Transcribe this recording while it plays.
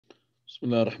بسم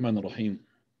الله الرحمن الرحيم.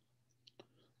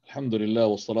 الحمد لله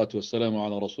والصلاة والسلام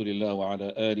على رسول الله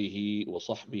وعلى آله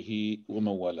وصحبه ومن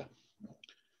والاه.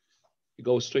 We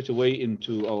go straight away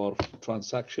into our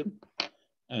transaction,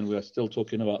 and we are still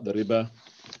talking about the riba.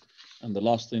 And the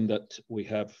last thing that we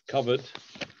have covered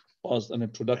was an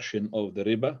introduction of the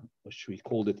riba, which we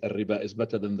called it riba is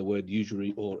better than the word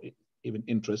usury or even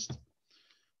interest.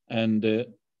 And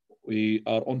we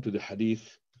are on to the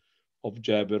hadith of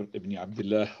Jabir ibn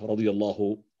Abdullah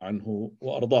radiyallahu anhu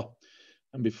wa ardah.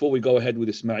 And before we go ahead with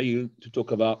Ismail to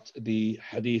talk about the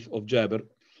hadith of Jabir,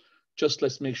 just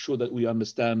let's make sure that we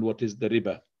understand what is the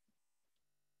riba.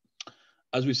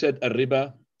 As we said, a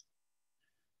riba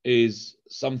is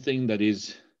something that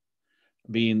is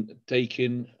being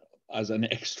taken as an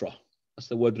extra. That's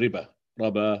the word riba,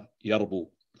 raba yarbu.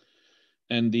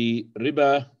 And the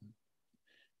riba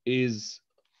is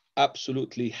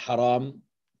absolutely haram.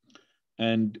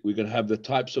 And we're going to have the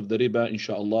types of the riba,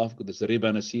 inshallah, because there's the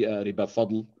riba nasi'a, riba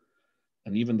fadl.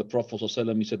 And even the Prophet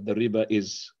ﷺ, he said the riba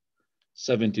is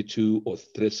 72 or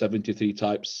 73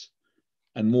 types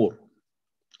and more.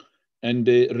 And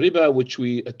the riba which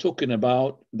we are talking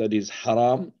about that is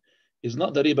haram is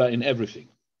not the riba in everything.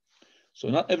 So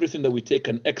not everything that we take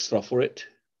an extra for it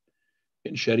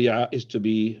in Sharia is to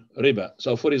be riba.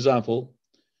 So for example,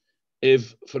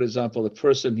 if, for example, a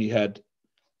person, he had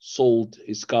sold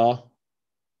his car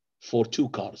for 2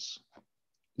 cars,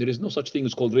 there is no such thing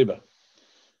as called riba.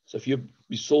 So if you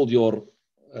sold your,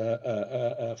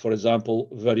 for example,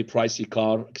 very pricey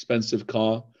car, expensive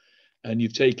car, and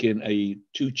you've taken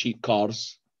 2 cheap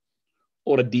cars,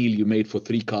 or a deal you made for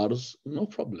 3 cars, no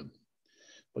problem.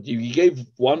 But if you gave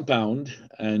 £1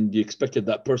 and you expected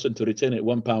that person to return it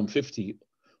 £1.50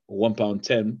 or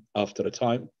 £1.10 after a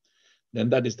time, then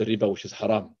that is the riba which is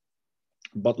haram.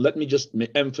 But let me just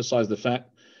emphasize the fact,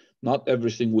 not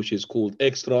everything which is called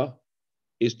extra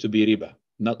is to be riba.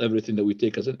 Not everything that we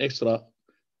take as an extra,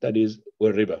 that is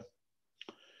riba.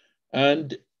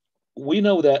 And we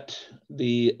know that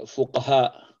the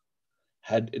fuqaha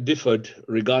had differed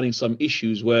regarding some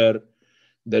issues where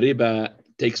the riba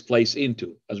takes place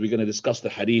into, as we're going to discuss the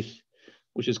hadith,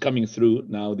 which is coming through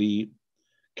now, the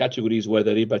categories where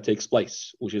the riba takes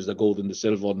place, which is the gold and the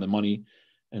silver and the money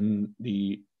and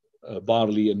the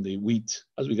barley and the wheat,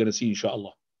 as we're going to see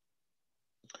inshallah.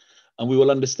 And we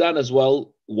will understand as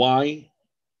well why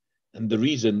and the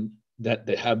reason that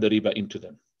they have the riba into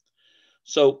them.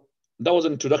 So that was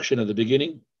an introduction at the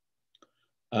beginning,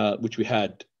 which we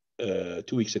had 2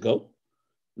 weeks ago.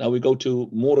 Now we go to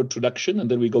more introduction,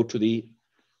 and then we go to the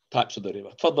types of the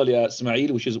riba. Tfaddal ya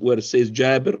Ismail, which is where it says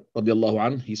Jabir radiallahu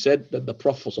anhu, he said that the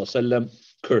Prophet ﷺ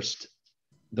cursed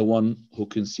the one who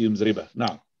consumes riba.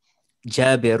 Now,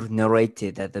 Jabir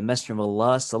narrated that the Messenger of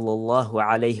Allah sallallahu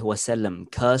alaihi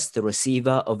wasallam cursed the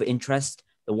receiver of interest,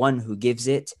 the one who gives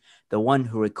it, the one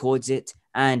who records it,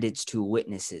 and its 2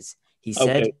 witnesses. He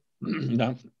said, okay.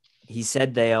 No. He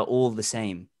said they are all the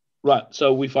same. Right.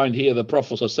 So we find here the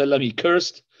Prophet ﷺ, he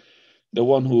cursed the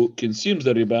one who consumes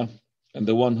the riba, and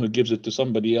the one who gives it to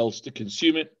somebody else to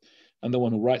consume it, and the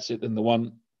one who writes it, and the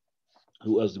one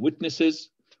who has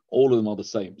witnesses. All of them are the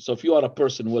same. So if you are a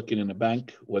person working in a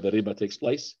bank where the riba takes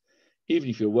place, even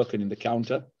if you're working in the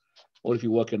counter, or if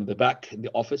you're working in the back in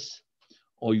the office,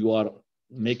 or you are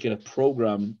making a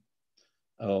program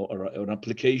or an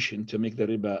application to make the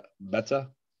riba better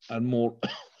and more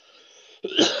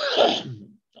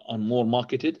and more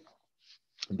marketed,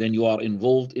 then you are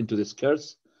involved into this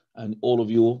curse, and all of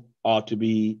you are to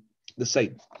be the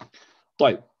same.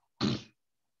 طيب.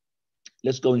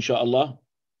 Let's go inshallah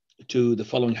to the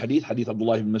following hadith, hadith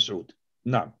Abdullah ibn Mas'ud.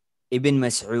 Now, Ibn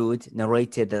Mas'ud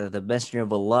narrated that the Messenger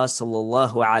of Allah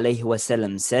sallallahu alaihi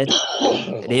wasallam said,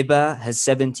 riba has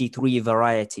 73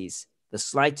 varieties, the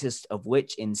slightest of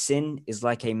which in sin is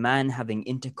like a man having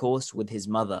intercourse with his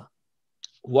mother.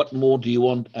 What more do you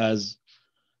want as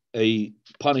a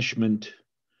punishment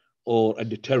or a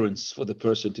deterrence for the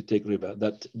person to take riba?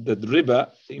 That the riba,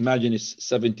 imagine, is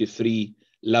 73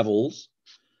 levels.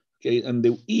 Okay, and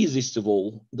the easiest of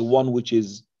all, the one which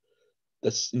is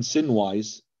in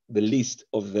sin-wise, the least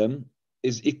of them,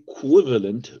 is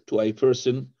equivalent to a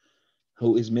person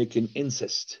who is making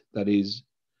incest, that is,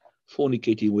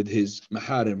 fornicating with his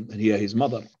maharim, and here his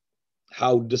mother.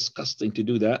 How disgusting to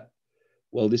do that.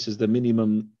 Well, this is the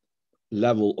minimum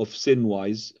level of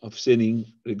sin-wise, of sinning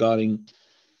regarding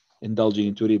indulging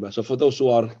into riba. So for those who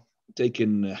are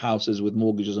taking houses with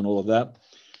mortgages and all of that,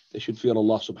 they should fear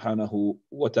Allah subhanahu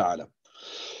wa ta'ala.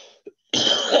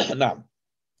 Now,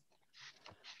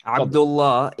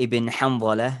 Abdullah ibn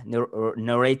Hanzala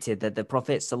narrated that the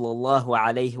Prophet sallallahu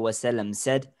alaihi wasallam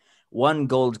said, one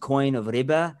gold coin of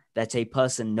riba that a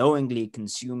person knowingly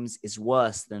consumes is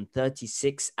worse than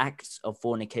 36 acts of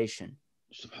fornication.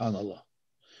 Subhanallah.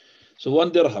 So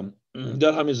 1 dirham.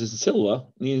 Dirham is silver,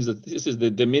 means that this is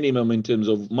the minimum in terms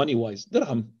of money-wise.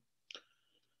 Dirham.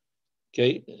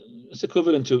 Okay, it's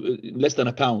equivalent to less than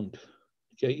a pound.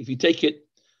 Okay, if you take it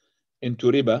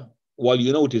into riba while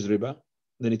you know it is riba,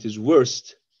 then it is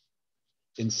worse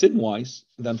in sin-wise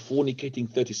than fornicating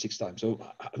 36 times. So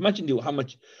imagine how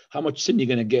much sin you're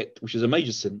going to get, which is a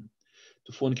major sin,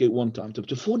 to fornicate 1 time. To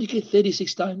fornicate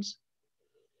 36 times,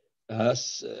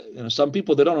 some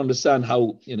people, they don't understand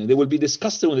how, they will be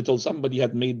disgusted when they told somebody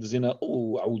had made zina.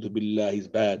 Oh, a'udhu billah, he's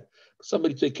bad.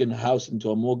 Somebody taking a house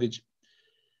into a mortgage,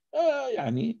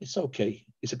 it's okay,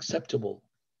 it's acceptable.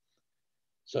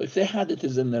 So if they had it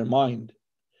as in their mind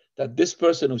that this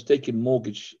person who's taking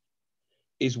mortgage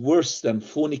is worse than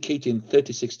fornicating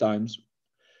 36 times,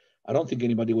 I don't think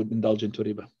anybody would indulge into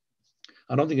riba.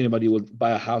 I don't think anybody would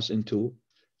buy a house into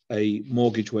a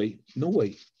mortgage way. No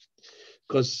way.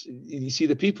 Because you see,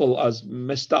 the people are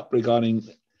messed up regarding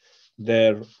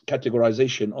their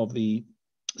categorization of the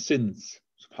sins,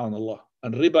 subhanAllah.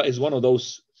 And riba is one of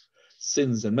those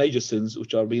sins and major sins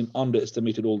which are being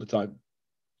underestimated all the time.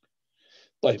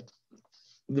 طيب.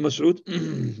 Ibn Mas'ud.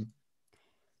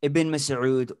 Ibn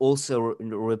Mas'ud also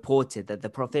reported that the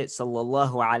Prophet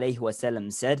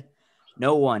ﷺ said,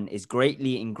 "No one is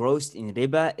greatly engrossed in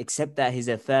riba except that his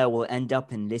affair will end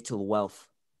up in little wealth."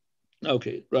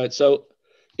 Okay, right. So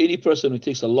any person who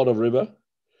takes a lot of riba,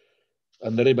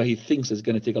 and the riba he thinks is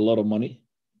going to take a lot of money,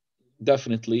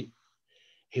 definitely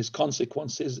his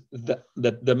consequences that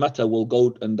the matter will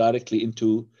go and directly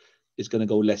into, is going to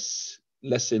go less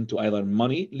into either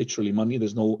money, literally money,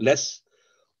 there's no less,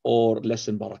 or less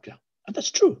in barakah. And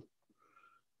that's true.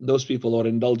 Those people are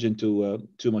indulging to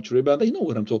too much riba. They know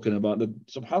what I'm talking about. That,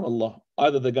 subhanallah,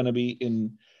 either they're going to be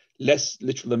in less,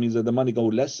 literally that means that the money go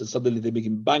less and suddenly they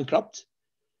become bankrupt,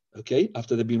 okay,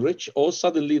 after they've been rich, or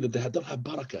suddenly that they don't have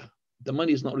barakah. The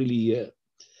money is not really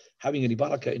having any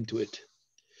barakah into it.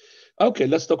 Okay,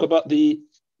 let's talk about the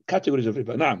categories of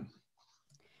riba. Naam.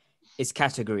 Its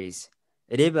categories.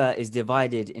 Riba is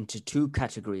divided into 2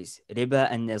 categories: riba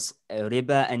and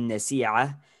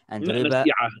nasi'ah and riba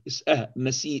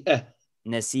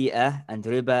nasi'ah and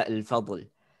riba al-fadl.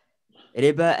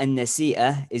 Riba and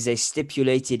nasi'ah is a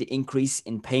stipulated increase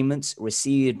in payments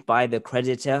received by the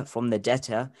creditor from the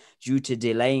debtor due to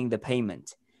delaying the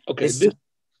payment. Okay,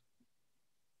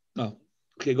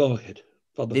 okay, go ahead.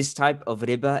 Fadl. This type of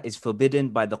riba is forbidden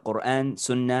by the Quran,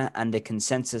 Sunnah, and the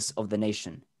consensus of the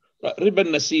nation. Riba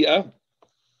nasi'ah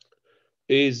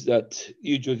is that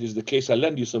usually is the case, I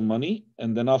lend you some money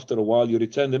and then after a while you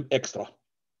return them extra,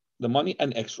 the money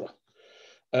and extra.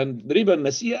 And riba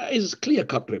nasi'ah is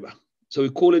clear-cut riba. So we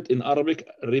call it in Arabic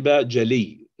riba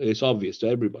jali. It's obvious to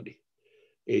everybody.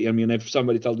 I mean, if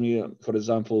somebody tells me, for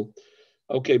example,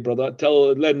 okay, brother,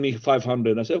 lend me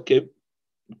 500. I say, okay,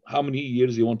 how many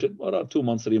years you want it? Well, 2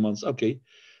 months, 3 months. Okay,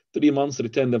 3 months,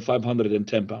 return them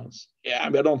 510 pounds. Yeah, I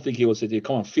mean, I don't think he would say to you,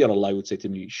 come on, fear Allah, he would say to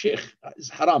me, Sheikh, it's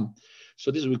haram. So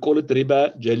this, we call it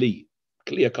riba jali,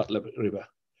 clear-cut riba.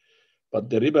 But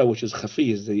the riba which is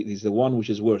khafi is the one which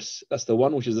is worse. That's the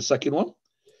one which is the second one.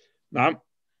 Naam.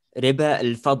 Riba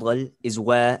al-fadl is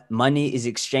where money is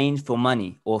exchanged for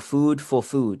money or food for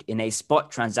food in a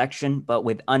spot transaction but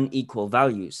with unequal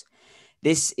values.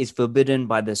 This is forbidden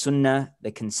by the Sunnah,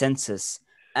 the consensus,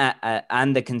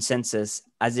 and the consensus,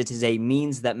 as it is a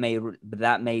means that may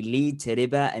lead to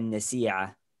riba and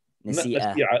nasi'ah.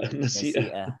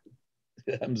 Nasi'ah.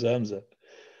 Hamza.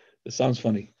 It sounds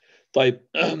funny. طيب.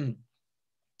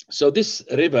 So this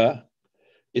riba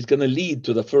is going to lead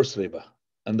to the first riba.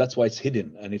 And that's why it's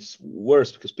hidden. And it's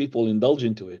worse because people indulge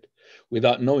into it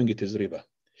without knowing it is riba.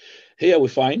 Here we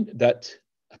find that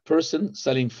a person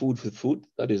selling food with food,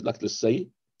 that is, like, let's say,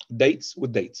 dates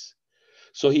with dates.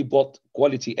 So he bought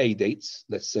quality A dates,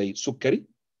 let's say sukkari,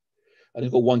 and he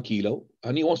got 1 kilo,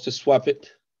 and he wants to swap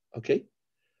it, okay,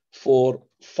 for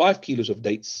 5 kilos of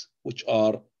dates, which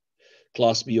are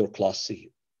class B or class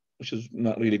C, which is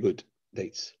not really good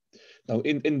dates. Now,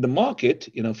 in the market,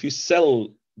 if you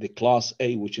sell the class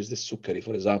A, which is the sukkari,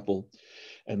 for example,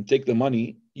 and take the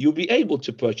money, you'll be able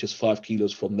to purchase 5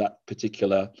 kilos from that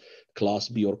particular class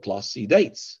B or class C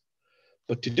dates.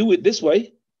 But to do it this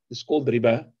way, it's called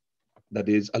riba, that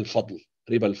is al-fadl.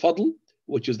 Riba al-fadl,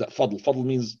 which is that fadl. Fadl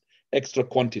means extra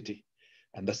quantity,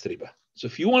 and that's riba. So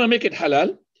if you want to make it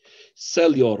halal,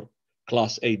 sell your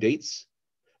class A dates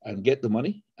and get the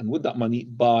money, and with that money,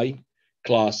 buy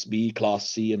class B, class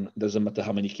C, and it doesn't matter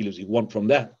how many kilos you want from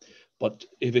that. But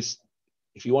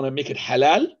if you want to make it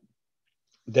halal,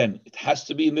 then it has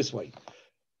to be in this way.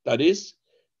 That is,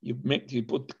 you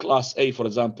put class A, for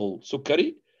example,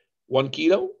 sukari, 1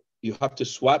 kilo, you have to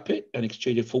swap it and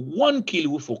exchange it for 1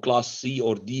 kilo for class C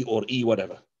or D or E,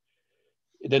 whatever.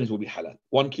 Then it will be halal.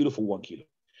 1 kilo for 1 kilo.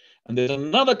 And there's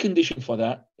another condition for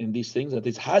that in these things, that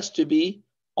it has to be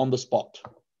on the spot.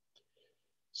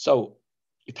 So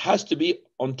it has to be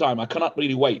on time. I cannot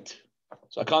really wait.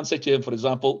 So I can't say to him, for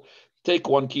example, take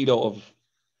 1 kilo of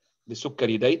the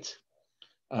sukari date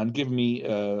and give me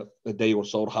a day or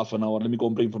so, or half an hour. Let me go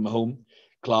and bring from home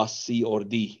class C or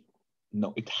D.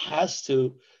 No, it has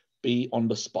to be on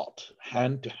the spot,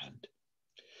 hand to hand.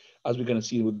 As we're going to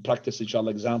see with practice,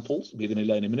 inshallah, examples, in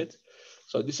a minute.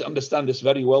 So this, understand this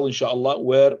very well, inshallah,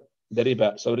 where the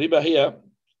riba. So riba here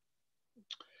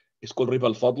is called riba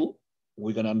al-fadl.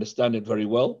 We're going to understand it very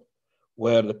well,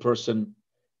 where the person,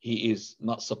 he is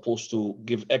not supposed to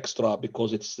give extra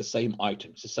because it's the same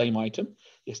item. It's the same item.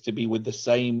 It has to be with the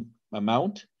same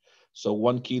amount. So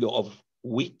 1 kilo of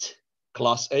wheat,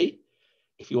 class A.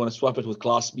 If you want to swap it with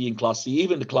class B and class C,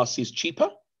 even the class C is cheaper,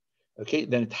 okay,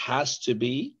 then it has to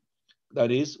be,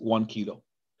 that is 1 kilo.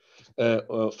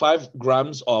 5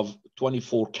 grams of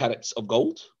 24 carats of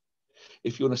gold.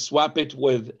 If you want to swap it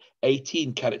with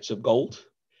 18 carats of gold,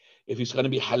 if it's going to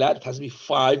be halal, it has to be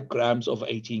 5 grams of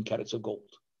 18 carats of gold.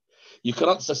 You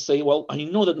cannot just say, well, I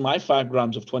know that my 5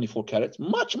 grams of 24 carats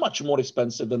much, much more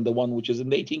expensive than the one which is in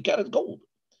the 18 karat gold.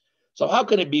 So how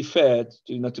can it be fair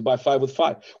to buy 5 with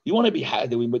 5? You want to be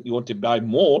you want to buy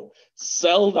more,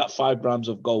 sell that 5 grams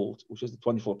of gold, which is the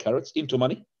 24 carats, into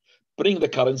money, bring the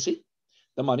currency,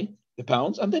 the money, the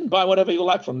pounds, and then buy whatever you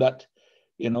like from that,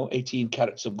 18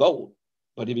 carats of gold.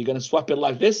 But if you're going to swap it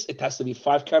like this, it has to be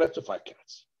 5 carats to 5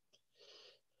 carats.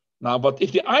 Now, but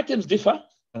if the items differ,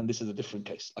 and this is a different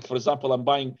case. Like, for example, I'm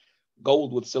buying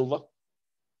gold with silver,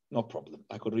 no problem.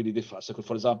 I could really differ. So,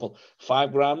 for example,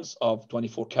 5 grams of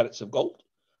 24 carats of gold,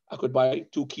 I could buy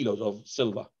 2 kilos of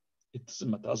silver. It doesn't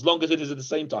matter, as long as it is at the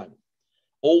same time,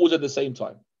 always at the same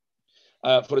time.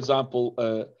 For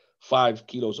example, 5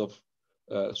 kilos of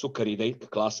sukari date,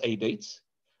 class A dates,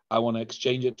 I want to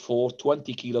exchange it for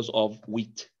 20 kilos of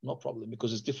wheat, no problem,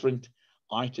 because it's different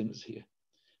items here,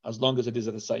 as long as it is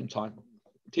at the same time.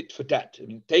 Tit for tat. I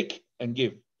mean, take and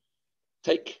give.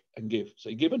 Take and give. So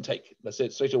you give and take. That's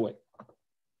it, straight away.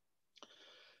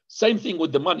 Same thing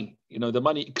with the money. The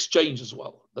money exchange as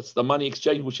well. That's the money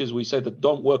exchange, which is, we say that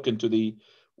don't work into the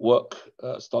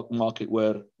stock market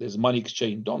where there's money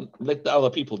exchange. Don't let the other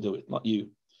people do it, not you.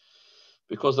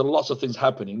 Because there are lots of things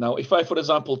happening. Now, if I, for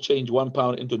example, change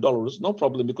 £1 into dollars, no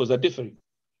problem, because they're differing.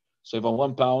 So if I'm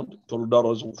 £1 to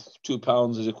dollars,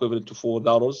 £2 is equivalent to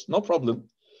 $4, no problem,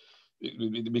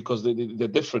 because they're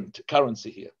different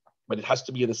currency here. But it has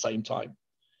to be at the same time.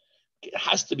 It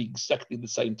has to be exactly the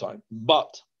same time.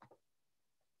 But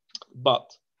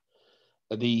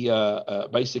the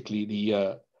basically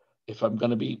the if I'm going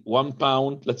to be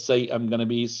 £1, let's say I'm going to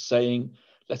be saying,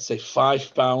 let's say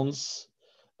 £5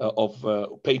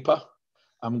 of paper,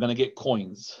 I'm going to get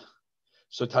coins.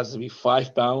 So it has to be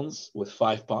 £5 with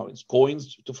 £5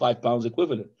 coins to £5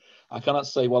 equivalent. I cannot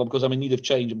say, well, because I'm in need of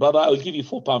change, brother, I will give you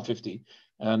 £4.50,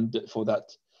 and for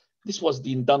that. This was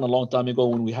being done a long time ago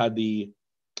when we had the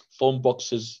phone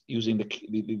boxes using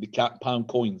the pound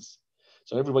coins.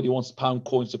 So everybody wants pound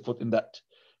coins to put in that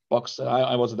box.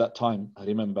 I was at that time, I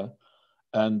remember.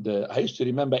 And I used to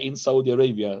remember in Saudi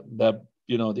Arabia,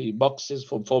 the boxes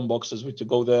from phone boxes, we had to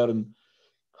go there and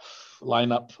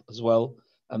line up as well.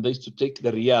 And they used to take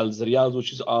the riyals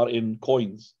which are in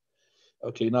coins.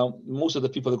 Okay, now most of the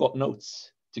people have got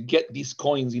notes. To get these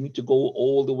coins, you need to go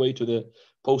all the way to the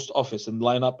post office and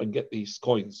line up and get these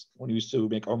coins when we used to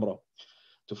make Umrah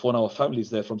to phone our families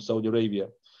there from Saudi Arabia.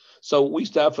 So we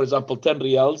used to have, for example, 10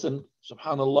 riyals, and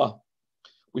subhanallah,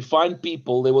 we find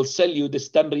people, they will sell you this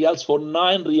 10 riyals for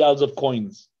 9 riyals of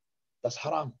coins. That's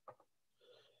haram,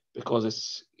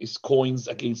 because it's coins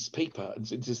against paper.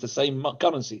 It's the same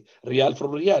currency, riyal for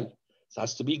riyal. It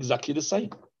has to be exactly the same.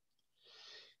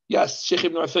 Yes, Sheikh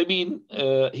Ibn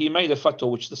Uthaymeen, he made a fatwa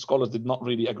which the scholars did not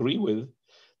really agree with,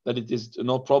 that it is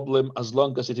no problem as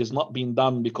long as it is not being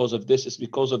done because of this, it's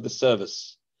because of the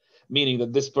service. Meaning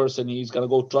that this person, he's going to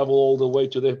go travel all the way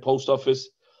to the post office.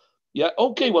 Yeah,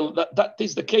 okay, well, that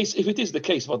is the case, if it is the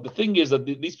case. But the thing is that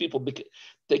these people,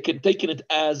 they can take it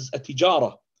as a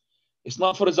tijara. It's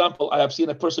not, for example, I have seen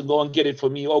a person go and get it for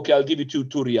me. Okay, I'll give you two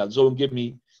riyals. Go and give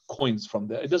me coins from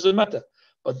there. It doesn't matter.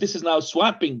 But this is now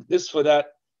swapping this for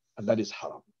that, and that is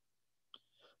haram.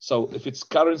 So if it's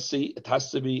currency, it has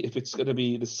to be, if it's going to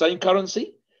be the same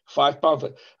currency,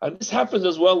 £5. And this happens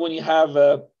as well when you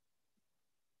have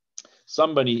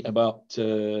somebody about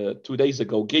 2 days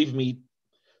ago gave me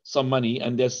some money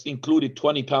and there's included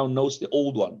 20 pound notes, the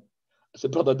old one. I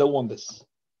said, brother, I don't want this.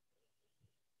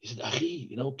 He said,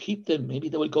 Akhi, keep them. Maybe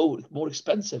they will go more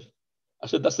expensive. I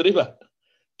said, that's riba.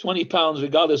 20 pounds,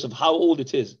 regardless of how old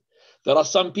it is. There are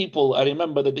some people, I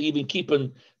remember, that they even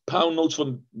keeping pound notes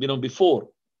from, before.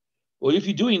 Well, if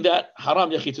you're doing that, haram,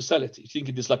 yakhi, to sell it. You think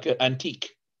it is like an antique.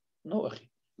 No, akhi.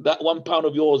 That 1 pound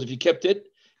of yours, if you kept it,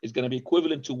 is going to be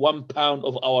equivalent to 1 pound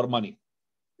of our money.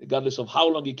 Regardless of how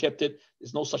long you kept it,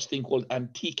 there's no such thing called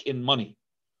antique in money.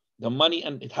 The money,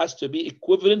 and it has to be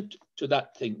equivalent to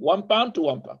that thing. 1 pound to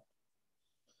 1 pound.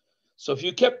 So if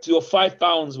you kept your 5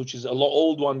 pounds, which is a lot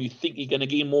old one, you think you're going to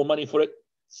gain more money for it,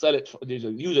 sell it,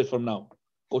 use it from now.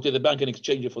 Go to the bank and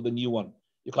exchange it for the new one.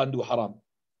 You can't do haram.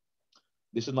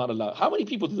 This is not allowed. How many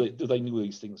people do they know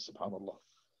these things,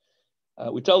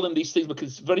 subhanAllah? We tell them these things because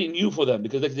it's very new for them,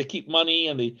 because they keep money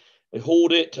and they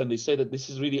hold it and they say that this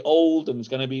is really old and it's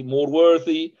going to be more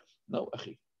worthy. No,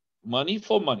 akhi. Money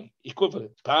for money,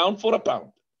 equivalent. Pound for a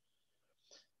pound.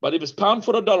 But if it's pound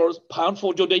for $1, pound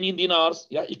for Jordanian dinars,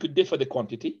 yeah, it could differ the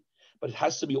quantity, but it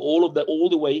has to be all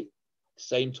the way,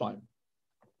 same time.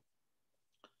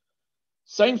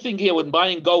 Same thing here when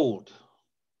buying gold.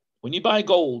 When you buy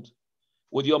gold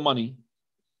with your money,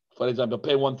 for example,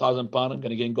 pay £1,000, I'm going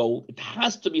to gain gold. It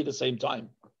has to be at the same time.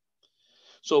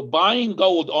 So buying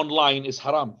gold online is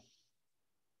haram.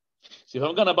 So if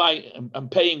I'm going to buy, I'm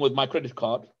paying with my credit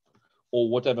card or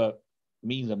whatever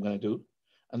means I'm going to do,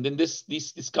 and then this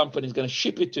company is going to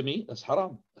ship it to me, that's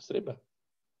haram. That's riba.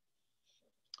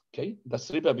 Okay, that's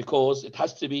riba because it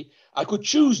has to be, I could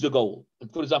choose the gold.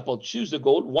 For example, choose the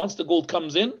gold. Once the gold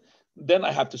comes in, then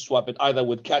I have to swap it either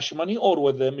with cash money or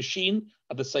with the machine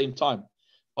at the same time.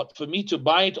 But for me to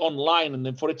buy it online and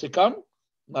then for it to come,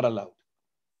 not allowed.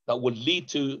 That would lead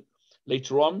to,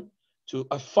 later on, to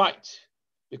a fight.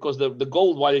 Because the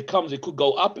gold, while it comes, it could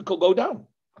go up, it could go down.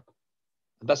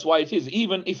 That's why it is.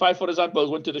 Even if I, for example,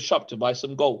 went to the shop to buy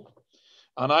some gold,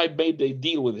 and I made a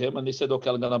deal with him, and they said,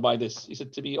 okay, I'm going to buy this. He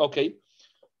said to me, okay,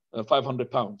 500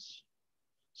 pounds.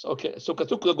 So, okay. So I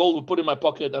took the gold, put it in my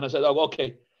pocket, and I said, oh,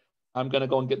 okay, I'm going to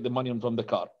go and get the money from the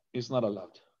car. It's not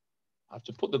allowed. I have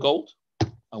to put the gold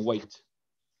and wait.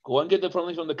 Go and get the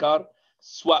money from the car,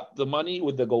 swap the money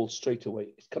with the gold straight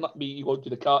away. It cannot be you go to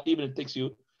the car, even if it takes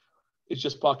you, it's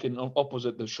just parking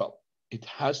opposite the shop. It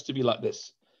has to be like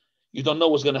this. You don't know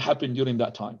what's going to happen during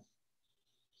that time.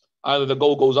 Either the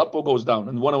gold goes up or goes down,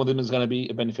 and one of them is going to be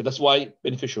a benefit. That's why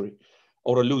beneficiary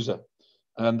or a loser.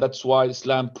 And that's why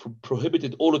Islam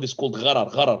prohibited all of this called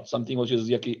gharar, something which is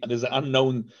there's an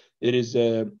unknown, there is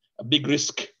a big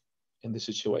risk in the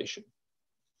situation.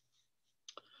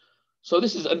 So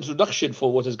this is an introduction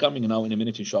for what is coming now in a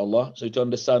minute, inshallah. So to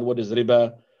understand what is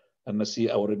riba and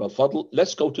nasi'a or riba al-fadl,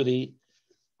 let's go to the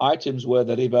items where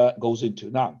the riba goes into.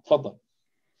 Now, fadl.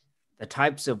 The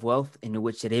types of wealth in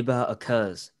which riba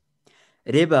occurs.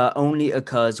 Riba only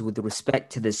occurs with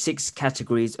respect to the 6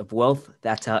 categories of wealth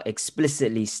that are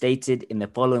explicitly stated in the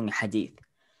following hadith.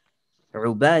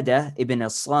 Ubadah ibn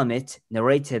al-Samit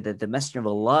narrated that the Messenger of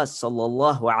Allah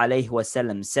sallallahu alayhi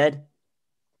wasallam said,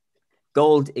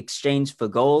 gold exchanged for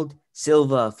gold,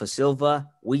 silver for silver,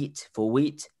 wheat for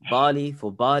wheat, barley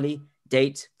for barley,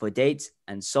 date for date,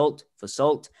 and salt for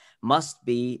salt must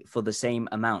be for the same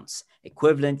amounts,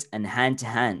 equivalent and hand to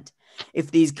hand.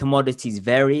 If these commodities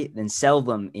vary, then sell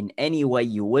them in any way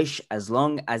you wish, as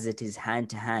long as it is hand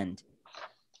to hand.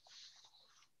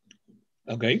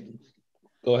 Okay,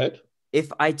 go ahead.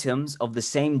 If items of the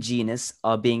same genus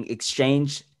are being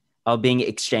exchanged,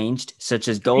 such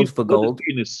as gold for gold.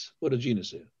 What is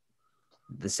genus here?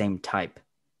 The same type.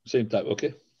 Same type,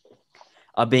 okay.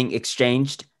 Are being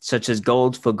exchanged, such as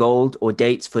gold for gold or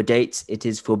dates for dates, it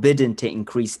is forbidden to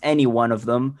increase any one of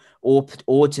them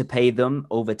or to pay them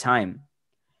over time.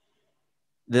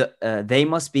 They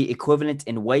must be equivalent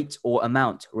in weight or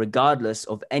amount, regardless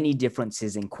of any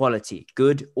differences in quality,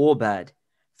 good or bad.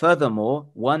 Furthermore,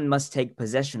 one must take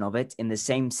possession of it in the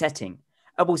same setting.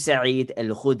 Abu Sa'id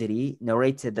al-Khudri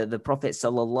narrated that the Prophet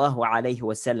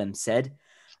ﷺ said,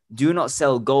 do not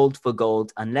sell gold for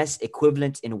gold unless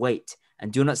equivalent in weight,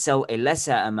 and do not sell a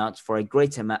lesser amount for a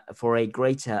greater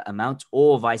amount,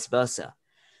 or vice versa.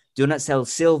 Do not sell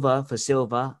silver for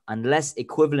silver unless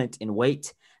equivalent in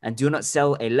weight, and do not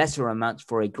sell a lesser amount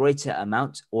for a greater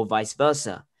amount, or vice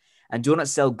versa. And do not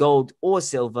sell gold or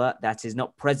silver that is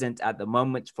not present at the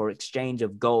moment for exchange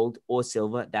of gold or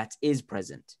silver that is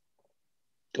present.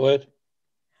 Go ahead.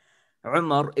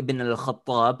 Umar ibn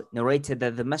al-Khattab narrated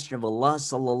that the Messenger of Allah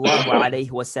sallallahu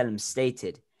alayhi wasallam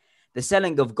stated, the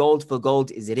selling of gold for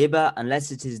gold is riba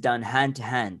unless it is done hand to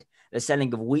hand. The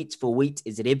selling of wheat for wheat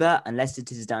is riba unless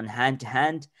it is done hand to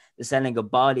hand. The selling of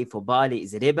barley for barley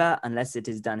is riba unless it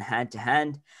is done hand to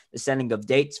hand. The selling of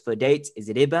dates for dates is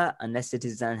riba unless it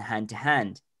is done hand to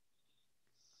hand.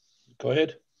 Go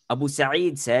ahead. Abu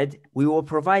Sa'id said, we were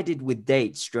provided with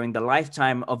dates during the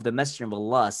lifetime of the Messenger of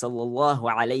Allah sallallahu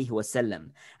alayhi wasallam,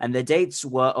 and the dates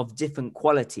were of different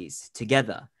qualities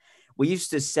together. We used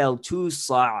to sell 2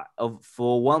 sa'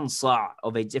 for 1 sa'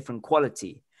 of a different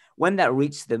quality. When that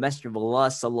reached the Messenger of Allah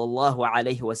sallallahu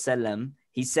alayhi wasallam,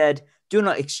 he said, do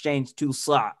not exchange 2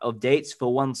 sa' of dates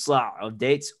for 1 sa' of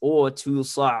dates, or 2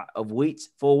 sa' of wheat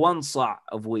for 1 sa'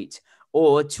 of wheat,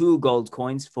 or 2 gold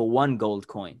coins for 1 gold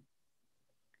coin.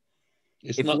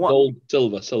 It's not gold,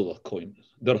 silver coin,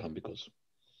 dirham, because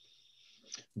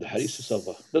the hadith is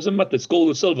silver. Doesn't matter, it's gold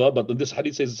or silver, but this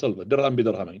hadith says silver. Dirham bi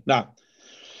dirhamain. Now,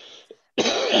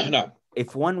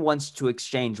 if one wants to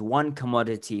exchange one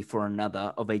commodity for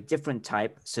another of a different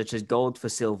type, such as gold for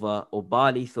silver or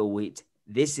barley for wheat,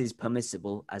 this is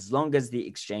permissible as long as the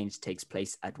exchange takes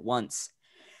place at once.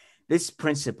 This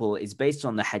principle is based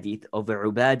on the hadith of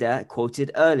Ubadah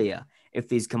quoted earlier. If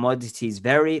these commodities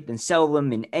vary, then sell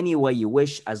them in any way you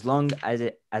wish, as long as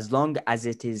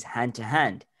it is hand to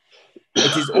hand.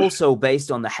 It is also based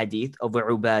on the hadith of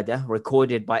Ubadah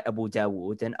recorded by Abu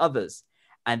Dawood and others.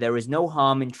 And there is no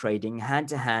harm in trading hand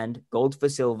to hand, gold for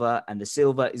silver, and the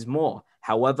silver is more.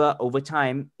 However, over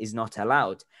time is not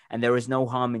allowed. And there is no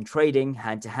harm in trading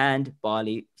hand to hand,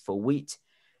 barley for wheat,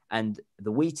 and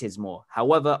the wheat is more.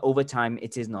 However, over time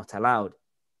it is not allowed.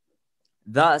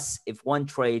 Thus, if one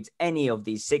trades any of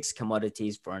these 6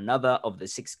 commodities for another of the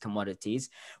 6 commodities,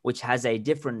 which has a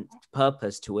different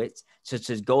purpose to it, such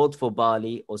as gold for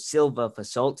barley or silver for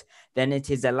salt, then it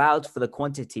is allowed for the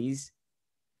quantities.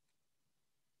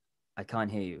 I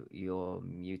can't hear you. You're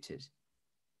muted.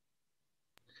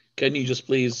 Can you just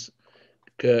please,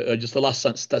 just the last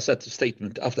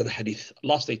statement after the hadith,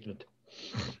 last statement.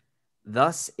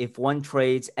 Thus, if one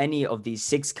trades any of these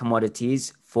 6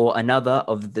 commodities for another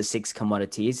of the 6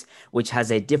 commodities, which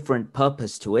has a different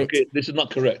purpose to it. Okay, this is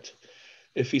not correct.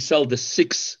 If he sell the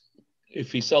 6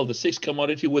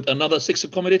 commodity with another 6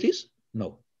 commodities,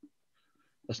 no,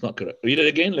 that's not correct. Read it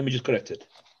again. Let me just correct it.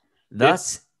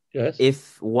 Thus, yes.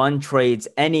 If one trades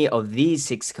any of these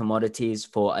 6 commodities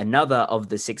for another of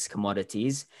the 6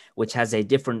 commodities, which has a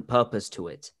different purpose to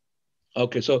it.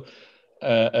 Okay, so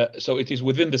it is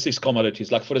within the 6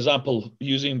 commodities. Like, for example,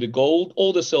 using the gold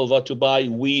or the silver to buy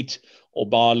wheat or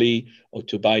barley or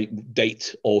to buy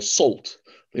date or salt.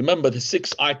 Remember, the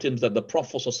 6 items that the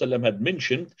Prophet ﷺ had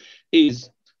mentioned is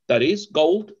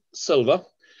gold, silver,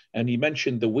 and he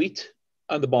mentioned the wheat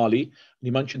and the barley, and he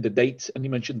mentioned the date, and he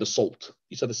mentioned the salt.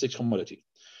 These are the 6 commodities.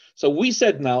 So we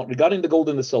said now, regarding the gold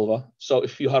and the silver, so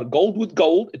if you have gold with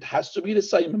gold, it has to be the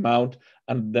same amount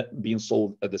and being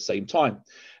sold at the same time.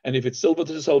 And if it's silver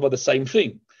to silver, the same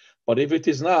thing. But if it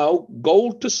is now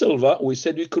gold to silver, we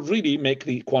said we could really make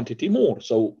the quantity more.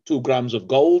 So 2 grams of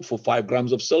gold for 5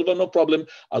 grams of silver, no problem,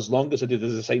 as long as it is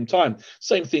at the same time.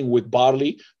 Same thing with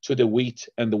barley to the wheat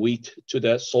and the wheat to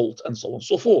the salt and so on and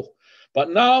so forth. But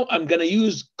now I'm going to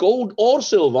use gold or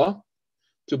silver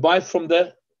to buy from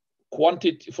the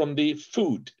quantity, from the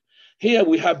food. Here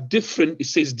we have different, it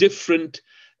says different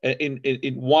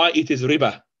in why it is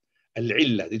riba.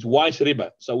 Al-illa, it's why it's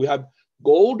riba. So we have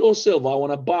gold or silver. I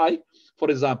want to buy, for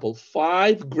example,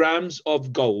 5 grams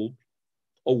of gold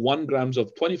or 1 grams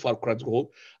of 25 grams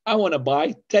gold. I want to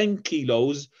buy 10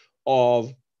 kilos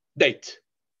of date.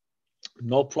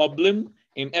 No problem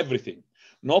in everything.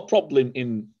 No problem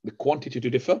in the quantity to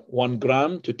differ, 1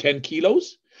 gram to 10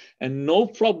 kilos, and no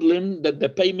problem that the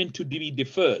payment to be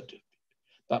deferred.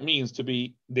 That means to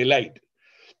be delayed.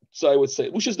 So I would say,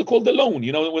 which is called the loan.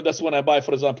 You know, that's when I buy,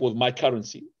 for example, with my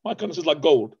currency. My currency is like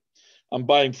gold. I'm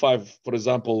buying 5, for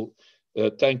example,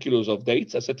 10 kilos of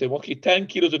dates. I said to him, okay, 10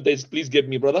 kilos of dates, please give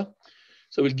me, brother.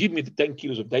 So he'll give me the 10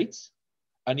 kilos of dates,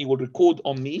 and he will record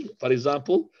on me, for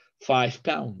example, 5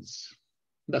 pounds.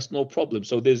 That's no problem.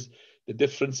 So there's the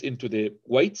difference into the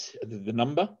weight, the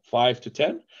number 5 to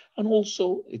 10, and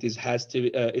also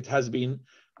it has been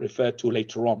referred to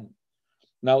later on.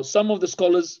 Now, some of the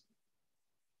scholars,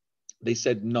 they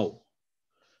said no,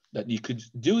 that you could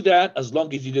do that as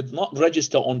long as you did not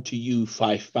register onto you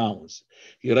 5 pounds.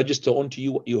 You register onto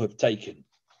you what you have taken.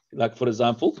 Like, for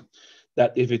example,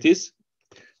 that if it is,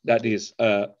 that is,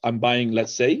 I'm buying,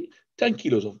 let's say, 10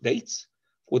 kilos of dates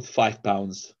with 5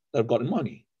 pounds that I've got in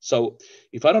money. So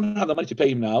if I don't have the money to pay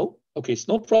him now, okay, it's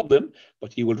no problem,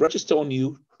 but he will register on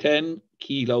you 10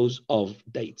 kilos of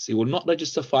dates. He will not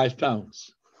register 5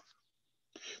 pounds.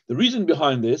 The reason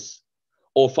behind this,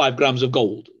 or 5 grams of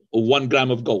gold, or 1 gram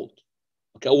of gold,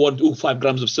 okay, or 5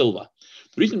 grams of silver.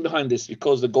 The reason behind this,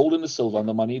 because the gold and the silver and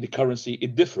the money, the currency,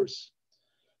 it differs.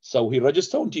 So he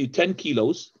registers onto you 10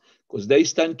 kilos, because they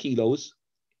 10 kilos,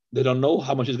 they don't know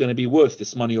how much is going to be worth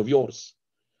this money of yours.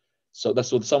 So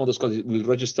that's what some of the scholars will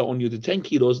register on you the 10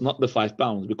 kilos, not the 5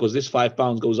 pounds, because this 5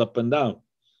 pounds goes up and down.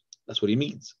 That's what he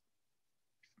means.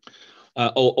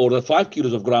 Or the 5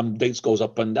 kilos of gram dates goes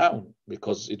up and down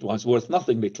because it was worth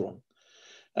nothing later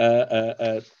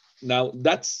on. Now,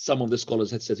 that's some of the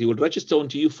scholars had said he will register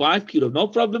onto you 5 kilos, no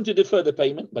problem to defer the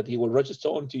payment, but he will register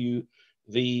onto you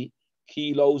the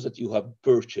kilos that you have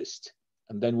purchased.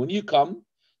 And then when you come,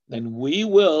 then we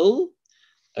will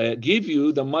give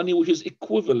you the money which is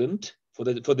equivalent for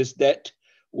this debt,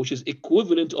 which is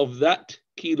equivalent of that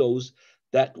kilos,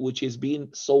 that which is being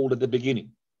sold at the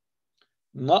beginning.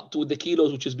 Not with the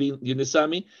kilos which is being, you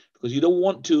understand me? Because you don't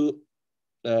want to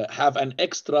have an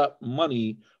extra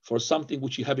money for something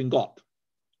which you haven't got.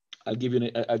 I'll give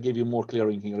you more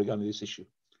clearing here regarding this issue.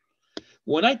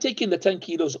 When I take in the 10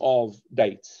 kilos of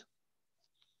dates,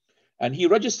 and he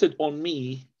registered on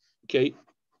me, okay,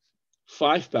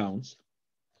 5 pounds,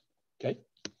 okay,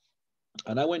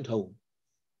 and I went home.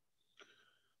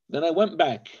 Then I went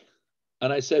back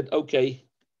and I said, okay,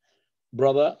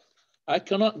 brother, I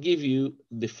cannot give you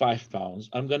the 5 pounds.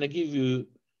 I'm going to give you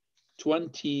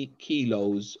 20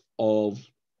 kilos of,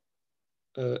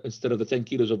 instead of the 10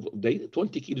 kilos of date,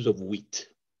 20 kilos of wheat.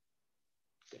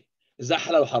 Okay. Is that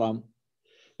halal or haram?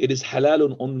 It is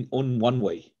halal on one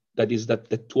way. That is that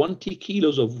the 20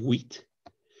 kilos of wheat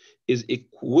is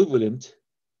equivalent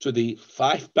to the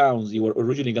 5 pounds you were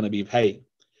originally going to be paying.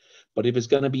 But if it's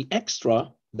going to be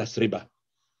extra, that's riba.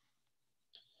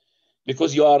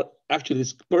 Because you are actually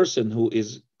this person who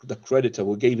is the creditor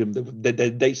who gave him the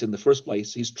dates in the first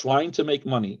place, he's trying to make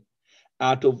money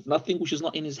out of nothing which is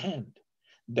not in his hand.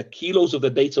 The kilos of the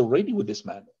dates are already with this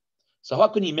man. So how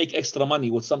can he make extra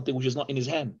money with something which is not in his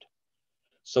hand?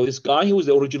 So this guy who is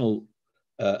the original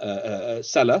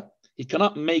seller, he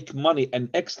cannot make money and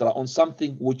extra on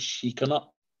something which he cannot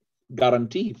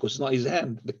guarantee because it's not his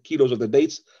hand. The kilos of the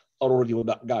dates are already with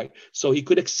that guy. So he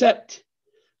could accept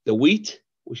the wheat,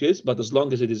 which is, but as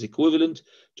long as it is equivalent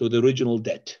to the original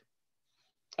debt.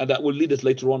 And that will lead us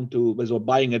later on to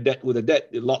buying a debt with a debt.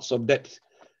 Lots of debt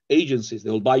agencies,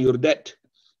 they'll buy your debt.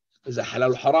 Is a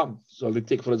halal haram. So let's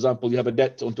take, for example, you have a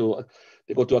debt onto,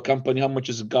 they go to a company, how much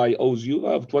this guy owes you?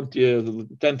 I have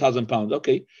 10,000 pounds.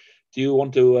 Okay. Do you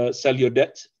want to sell your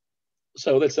debt?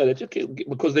 So they said it, okay,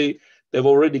 because they've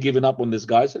already given up on this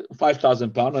guy,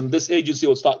 5,000 pounds, and this agency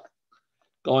will start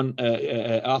going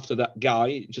after that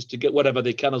guy just to get whatever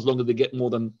they can, as long as they get more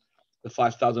than the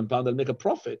 5,000 pounds, they'll make a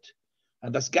profit.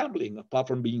 And that's gambling, apart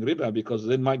from being riba, because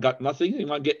they might get nothing, they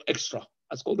might get extra.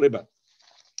 That's called riba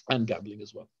and gambling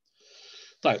as well.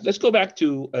 Right, let's go back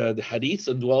to the hadith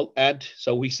and well add.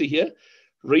 So we see here,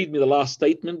 read me the last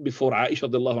statement before Aisha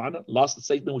radiallahu anha, last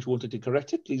statement which we wanted to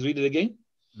correct it. Please read it again.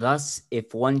 Thus,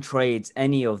 if one trades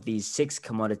any of these 6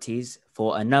 commodities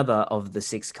for another of the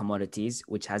 6 commodities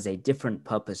which has a different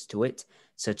purpose to it,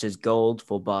 such as gold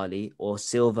for barley or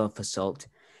silver for salt,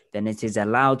 then it is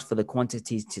allowed for the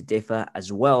quantities to differ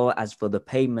as well as for the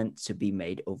payment to be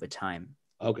made over time.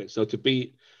 Okay, so to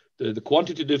be the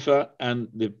quantity differ and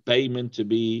the payment to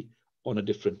be on a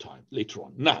different time later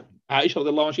on. Now, Aisha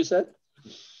radiallahu anha, she said,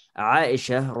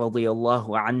 Aisha radiallahu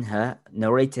anha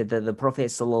narrated that the Prophet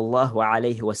sallallahu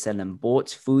alaihi wasallam bought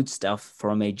foodstuff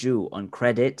from a Jew on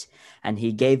credit, and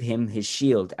he gave him his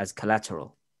shield as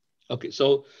collateral. Okay,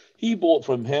 so he bought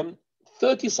from him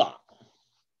 30 sa'.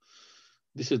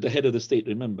 This is the head of the state.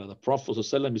 Remember, the Prophet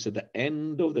sallallahu is at the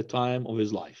end of the time of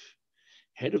his life.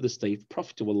 Head of the state,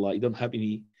 Prophet of Allah, he don't have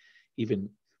any even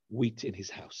wheat in his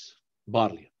house.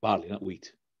 Barley, not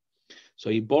wheat. So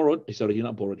he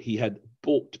had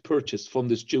purchased from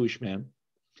this Jewish man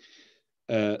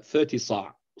 30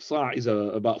 sa'. Sa' is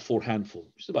about 4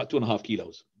 handfuls, which is about 2.5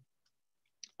 kilos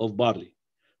of barley.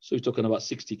 So he's talking about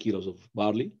 60 kilos of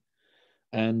barley.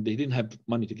 And they didn't have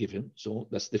money to give him. So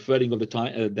that's deferring of the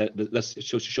time. That's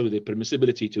to show the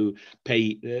permissibility to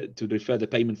pay, to defer the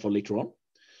payment for later on.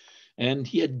 And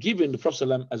he had given the Prophet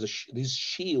ﷺ as his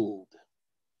shield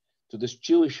to this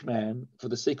Jewish man for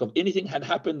the sake of anything had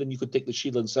happened, then you could take the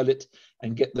shield and sell it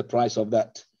and get the price of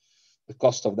that, the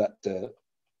cost of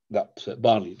that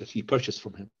barley that he purchased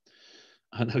from him.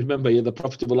 And I remember the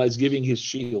Prophet of Allah is giving his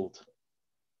shield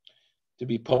to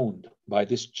be pawned by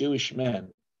this Jewish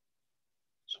man.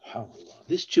 SubhanAllah.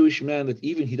 This Jewish man that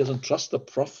even he doesn't trust the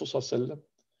Prophet ﷺ, and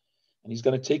he's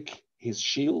going to take his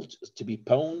shield to be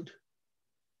pawned.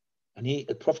 And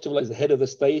the Prophet is the head of the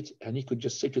state, and he could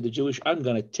just say to the Jewish, I'm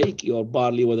going to take your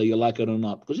barley whether you like it or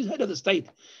not, because he's head of the state.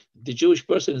 The Jewish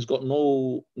person has got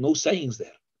no sayings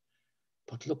there.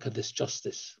 But look at this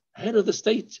justice. Head of the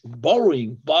state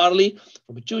borrowing barley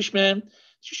from a Jewish man. The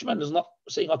Jewish man is not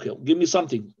saying, okay, give me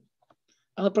something.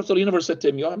 And the Prophet never said to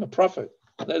him, I'm a prophet,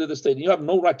 head of the state. You have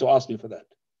no right to ask me for that.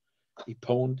 He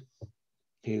pawned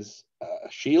his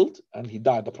shield and he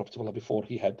died, the Prophet before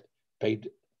he had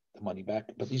paid the money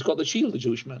back. But he's got the shield, the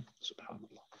Jewish man.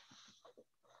 Subhanallah.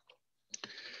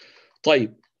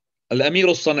 طيب. الأمير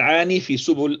الصنعاني في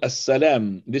سبل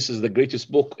السلام. This is the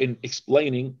greatest book in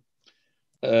explaining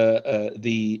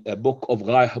the book of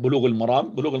Bulugh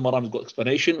al-Maram. Bulugh al-Maram has got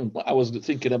explanation. I was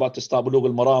thinking about to start Bulugh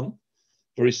al-Maram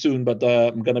very soon, but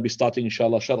I'm going to be starting,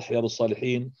 inshallah, Sharh Riyadh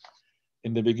al-Salihin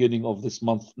in the beginning of this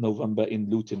month, November, in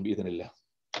Luton, bi'idhnillah.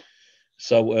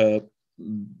 So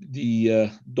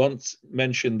don't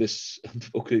mention this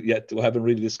book yet. We haven't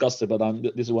really discussed it, but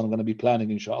this is what I'm going to be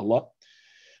planning, inshallah.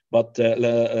 But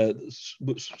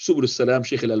Subul al-Salam,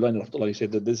 Sheikh al-Albani, he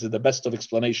said that this is the best of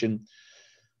explanation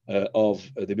of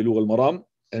the Bulugh al-Maram.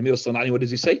 Amir al-San'ani, what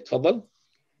does he say? Tfaddal.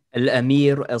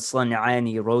 Al-Amir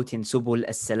al-San'ani wrote in Subul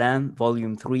al-Salam,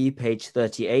 volume 3, page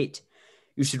 38,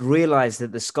 you should realize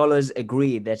that the scholars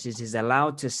agree that it is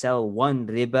allowed to sell one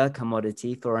riba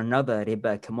commodity for another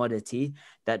riba commodity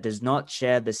that does not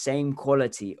share the same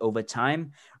quality over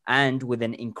time and with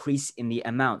an increase in the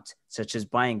amount, such as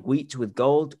buying wheat with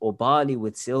gold or barley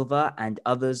with silver and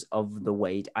others of the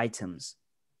weighed items.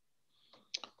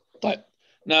 Right.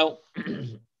 Now,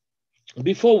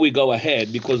 before we go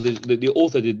ahead, because the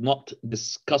author did not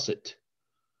discuss it,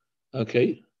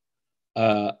 okay,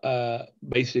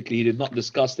 basically he did not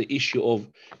discuss the issue of,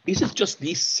 is it just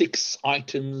these 6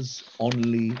 items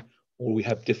only, or we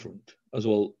have different as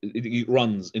well? It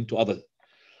runs into other,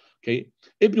 okay.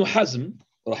 Ibn Hazm,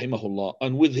 rahimahullah,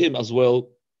 and with him as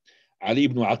well, Ali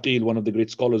ibn Aqil, one of the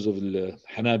great scholars of the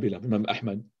Hanabila, Imam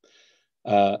Ahmad.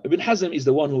 Ibn Hazm is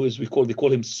the one who is, they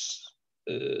call him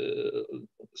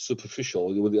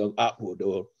superficial, with the outward,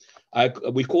 or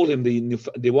we call him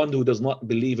the one who does not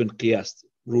believe in qiyas,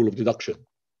 rule of deduction.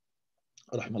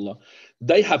 Rahimahullah.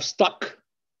 They have stuck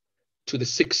to the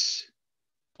 6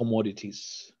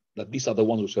 commodities, that these are the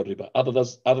ones which are riba.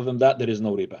 Other than that, there is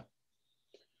no riba.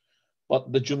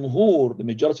 But the Jumhur, the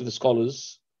majority of the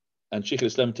scholars, and Shaykh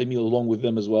al-Islam Taymiyyah along with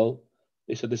them as well,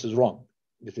 they said this is wrong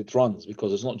if it runs,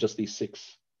 because it's not just these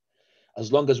 6.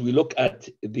 As long as we look at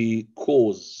the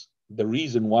cause, the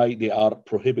reason why they are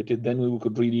prohibited, then we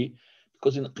could really,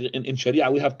 because in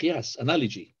Sharia we have qiyas,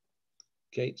 analogy.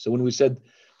 Okay, so when we said,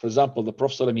 for example, the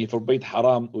Prophet ﷺ, he forbade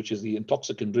haram, which is the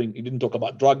intoxicant drink. He didn't talk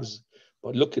about drugs,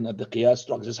 but looking at the qiyas,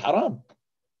 drugs is haram.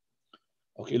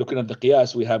 Okay, looking at the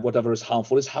qiyas, we have whatever is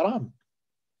harmful is haram.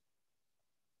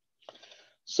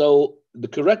 So the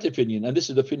correct opinion, and this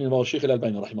is the opinion of Shaykh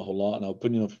al-Albani rahimahullah, and our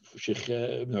opinion of Shaykh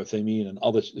Ibn Uthaymeen and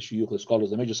other the scholars,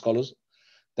 the major scholars,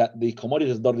 that the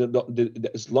commodities,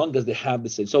 as long as they have the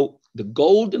same. So the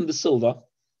gold and the silver,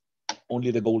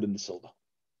 only the gold and the silver.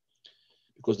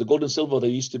 Because the gold and silver, they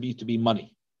used to be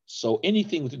money. So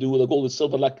anything to do with the gold and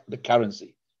silver, like the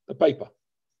currency, the paper.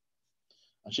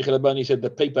 And Shaykh al-Albani said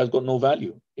that paper has got no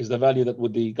value. It's the value that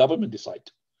would the government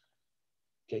decide.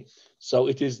 Okay, so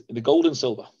it is the gold and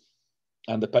silver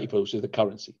and the paper, which is the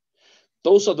currency.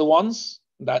 Those are the ones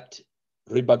that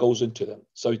riba goes into them.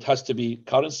 So it has to be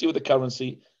currency with the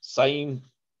currency, same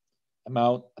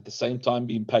amount at the same time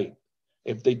being paid.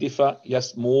 If they differ,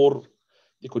 yes, more,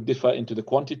 they could differ into the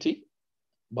quantity,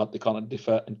 but they cannot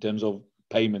differ in terms of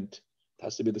payment. It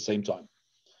has to be at the same time.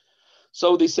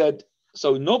 So they said,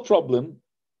 so no problem,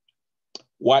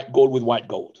 white gold with white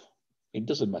gold. It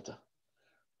doesn't matter.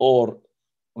 Or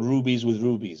rubies with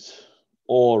rubies,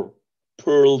 or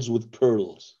pearls with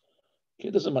pearls. Okay,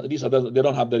 it doesn't matter. These are they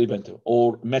don't have the riba,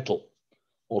 or metal,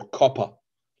 or copper.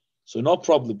 So no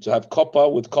problem to have copper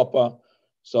with copper.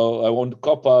 So I want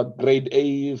copper grade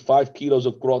A, 5 kilos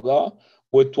of copper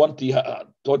with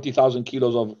 20,000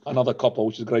 kilos of another copper,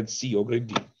 which is grade C or grade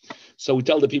D. So we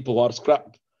tell the people who are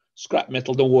scrap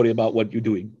metal, don't worry about what you're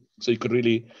doing. So you could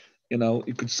really, you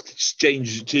could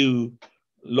exchange 2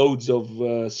 loads of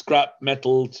scrap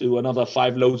metal to another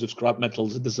 5 loads of scrap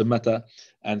metals. It doesn't matter,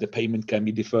 and the payment can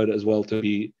be deferred as well to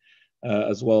be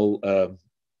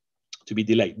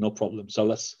delayed. No problem.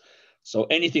 So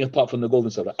anything apart from the gold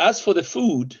and silver. As for the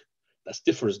food, that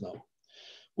differs now,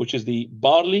 which is the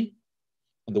barley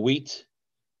and the wheat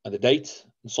and the date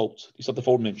and salt. These are the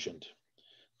 4 mentioned.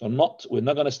 We're not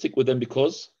going to stick with them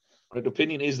because great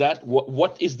opinion is that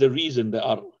what is the reason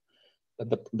the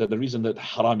reason that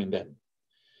haram in them?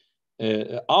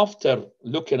 after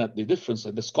looking at the difference,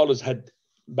 the scholars had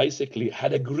basically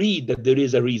had agreed that there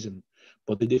is a reason,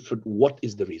 but the different, what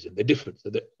is the reason? The difference.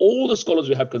 All the scholars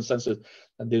we have consensus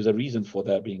that there's a reason for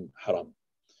their being haram.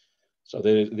 So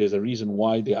there's a reason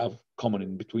why they have common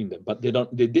in between them, but they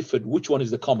differed. Which one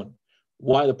is the common?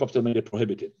 Why the Prophet made it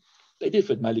prohibited? They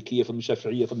differed. Malikiyah from the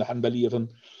Shafi'iyah, from the Hanbaliyah, from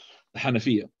the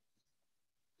Hanafiyah.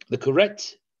 The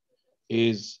correct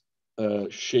is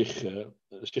Sheikh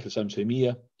Islam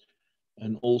Taymiyyah,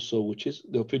 and also which is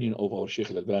the opinion of our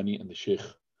Sheikh Al-Albani and the Sheikh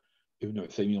Ibn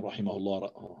Uthaymin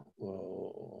rahimahullah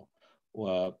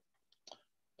و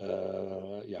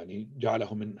يعني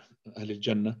جعله من أهل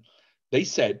الجنة. They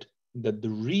said that the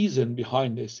reason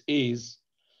behind this is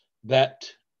that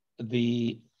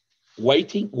the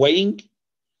weighing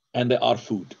and they are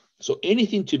food. So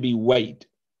anything to be weighed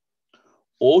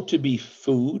or to be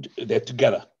food, they're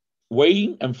together,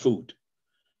 weighing and food.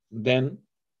 Then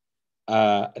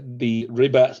the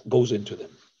riba goes into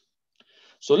them.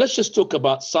 So let's just talk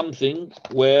about something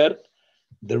where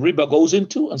the riba goes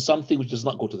into and something which does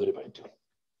not go to the riba into.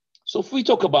 So if we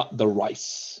talk about the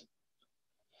rice,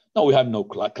 now we have no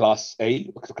class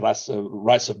A, rice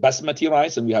of basmati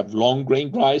rice, and we have long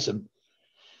grain rice. And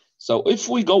so if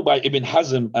we go by Ibn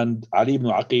Hazm and Ali ibn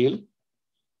Aqil,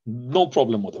 no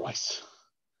problem with the rice.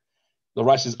 The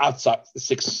rice is outside the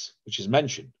 6, which is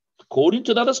mentioned. According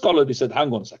to the other scholar, they said,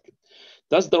 hang on a second.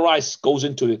 Does the rice goes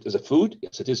into it as a food?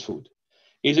 Yes, it is food.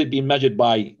 Is it being measured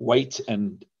by weight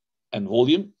and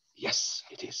volume? Yes,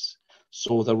 it is.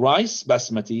 So the rice,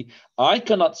 basmati, I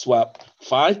cannot swap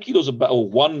 5 kilos of, or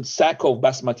 1 sack of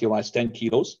basmati rice, 10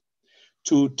 kilos,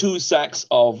 to 2 sacks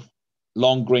of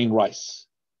long grain rice.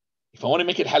 If I want to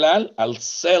make it halal, I'll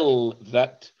sell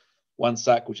that 1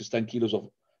 sack, which is 10 kilos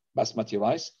of basmati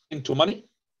rice, into money,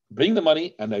 bring the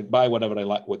money, and I buy whatever I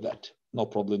like with that. No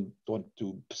problem,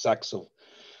 2 sacks of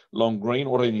long grain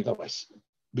or any other rice.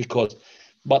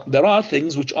 But there are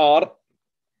things which are,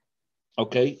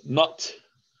 okay, not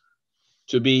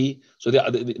to be, so they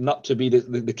are not to be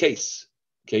the case,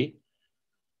 okay?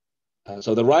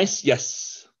 So the rice,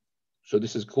 yes. So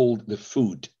this is called the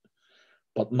food,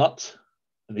 but not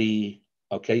the,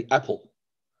 okay, apple.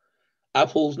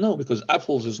 Apples, no, because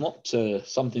apples is not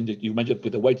something that you measure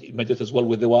with the weight. You measure it as well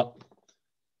with the what?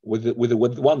 With the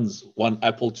ones. 1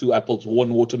 apple, 2 apples,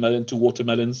 1 watermelon, 2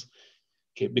 watermelons.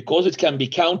 Okay, because it can be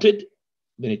counted,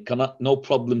 then it cannot, no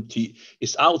problem to,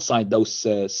 it's outside those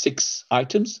 6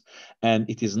 items, and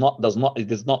it does not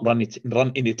run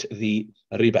in it the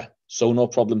riba. So no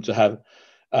problem to have,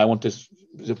 I want to,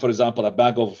 for example, a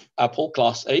bag of apple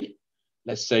class A.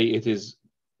 Let's say it is,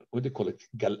 what do you call it?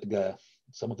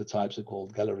 Some of the types are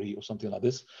called gallery or something like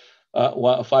this.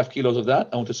 5 kilos of that.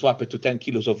 I want to swap it to 10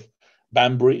 kilos of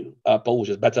Banbury apple, which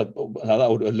is better,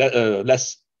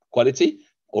 less quality,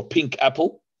 or pink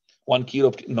apple. 1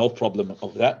 kilo, no problem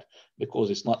of that, because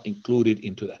it's not included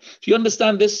into that. If you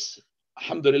understand this,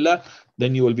 alhamdulillah,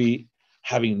 then you will be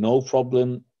having no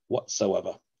problem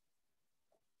whatsoever.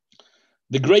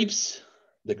 The grapes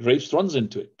runs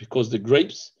into it, because the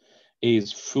grapes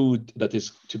is food that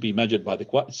is to be measured by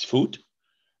it's food,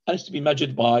 and it's to be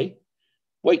measured by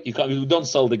weight. You don't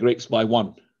sell the grapes by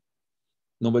 1.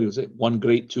 Nobody will say 1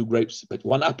 grape, 2 grapes, but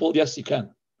 1 apple, yes, you can.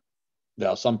 There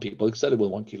are some people who sell it with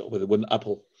 1 kilo, with 1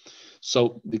 apple.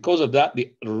 So because of that,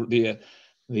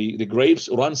 the grapes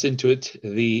runs into it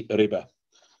the riba.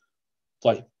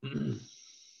 Fine.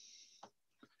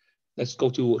 Let's go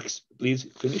to, please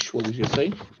finish. What was you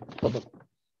saying?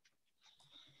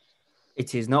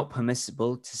 It is not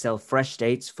permissible to sell fresh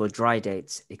dates for dry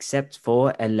dates, except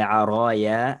for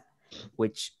al-araya,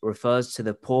 which refers to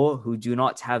the poor who do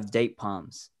not have date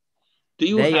palms. Do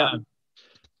you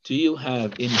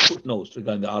have any footnotes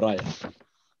regarding the araya?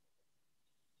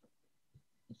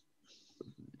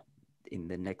 In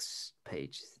the next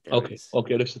page. Okay,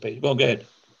 next page. Go ahead.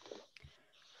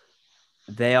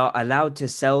 They are allowed to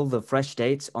sell the fresh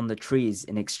dates on the trees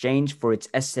in exchange for its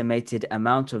estimated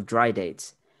amount of dry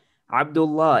dates.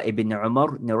 Abdullah ibn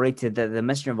Umar narrated that the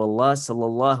Messenger of Allah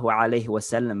sallallahu alaihi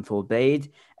wasallam forbade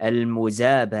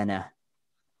al-muzabana,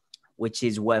 which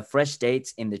is where fresh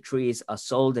dates in the trees are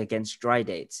sold against dry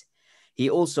dates. He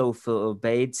also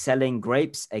forbade selling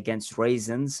grapes against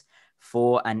raisins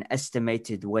for an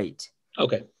estimated weight.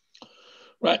 Okay.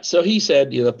 Right. So he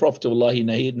said, the Prophet of Allah,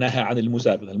 naha anil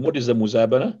muzabana. What is the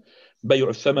muzabana? Bay'u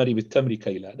al-thamari bil-tamri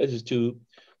kayla. That is to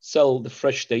sell the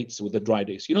fresh dates with the dry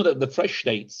dates. You know that the fresh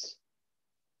dates,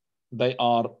 they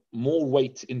are more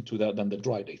weight into that than the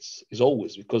dry dates. Is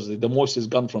always, because the moisture is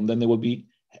gone from them, they will be,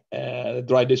 the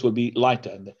dry dates will be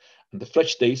lighter, and the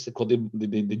fresh dates,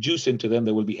 the juice into them,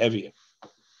 they will be heavier.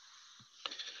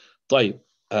 طيب.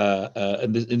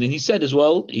 and then he said as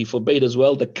well, he forbade as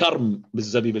well the karm,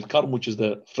 which is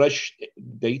the fresh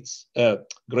dates,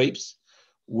 grapes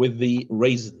with the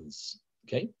raisins.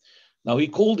 Okay. Now he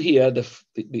called here the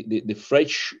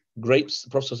fresh grapes, the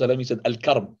Prophet ﷺ, he said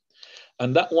al-karm.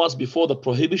 And that was before the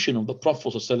prohibition of the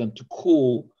Prophet ﷺ to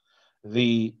call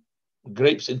the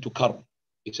grapes into karm.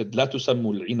 He said, لا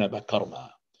تسموا العنب كرما.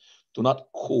 Do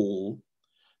not call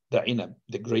the inab,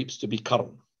 the grapes, to be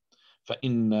karm.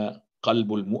 فإن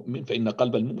قلب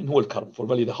المؤمن هو الكرم. For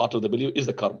really the heart of the believer is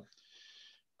the karm.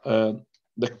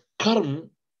 The karm,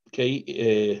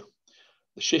 okay,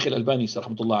 the Shaykh al-Albani,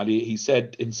 he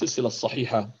said in Silsila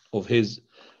Sahiha of his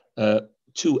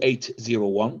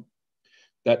 2801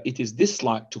 that it is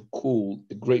disliked to call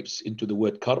the grapes into the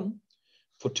word karm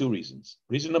for two reasons.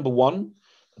 Reason number one,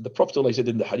 the Prophet said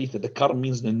in the hadith that the karm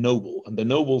means the noble, and the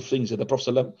noble things that the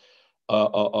Prophet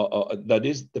that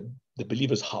is the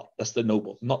believer's heart. That's the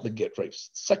noble, not the grapes.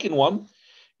 Second one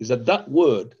is that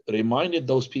word reminded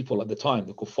those people at the time,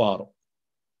 the kuffar,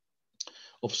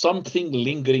 of something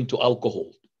lingering to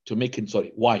alcohol, to making,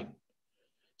 wine.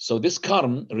 So this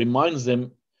karm reminds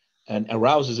them and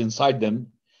arouses inside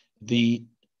them the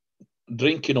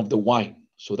drinking of the wine.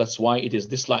 So that's why it is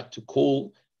disliked to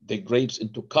call the grapes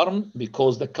into karm,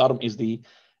 because the karm is the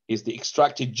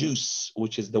extracted juice,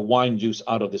 which is the wine juice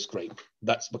out of this grape.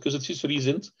 That's because of these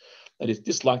reasons that it's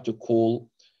disliked to call,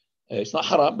 it's not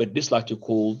haram, but disliked to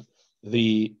call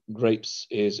the grapes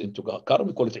is into karm.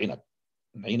 We call it inab.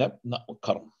 Inab, not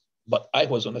karm. But I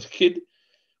was on a kid,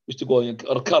 used to go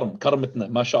karm, karmatna,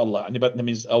 mashallah. Anibatna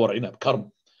means our inab,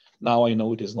 karm. Now I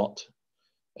know it is not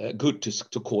good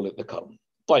to call it the karm.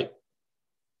 Right.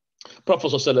 Prophet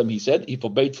ﷺ, he said, he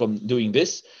forbade from doing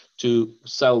this to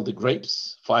sell the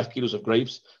grapes, 5 kilos of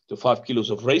grapes to 5 kilos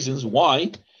of raisins.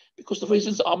 Why? Because the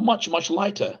raisins are much, much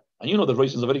lighter. And you know the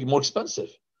raisins are very more expensive.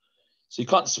 So you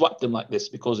can't swap them like this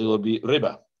because it will be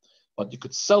riba. But you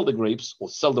could sell the grapes or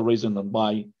sell the raisin and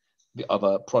buy the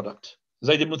other product.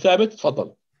 Zayd ibn Thabit,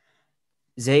 Fadal.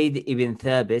 Zayd ibn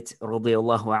Thabit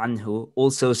radiallahu anhu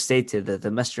also stated that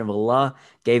the Messenger of Allah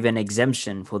gave an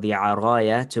exemption for the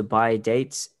araya to buy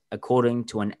dates according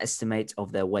to an estimate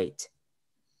of their weight.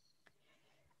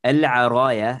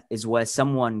 Al-araya is where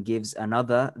someone gives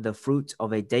another the fruit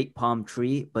of a date palm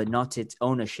tree but not its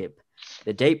ownership.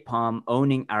 The date palm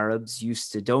owning Arabs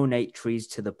used to donate trees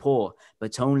to the poor,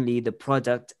 but only the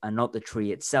product and not the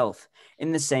tree itself,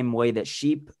 in the same way that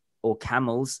sheep or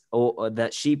camels, or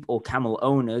that sheep or camel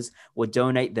owners would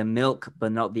donate the milk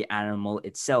but not the animal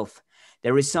itself.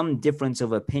 There is some difference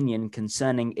of opinion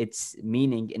concerning its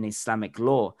meaning in Islamic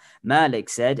law. Malik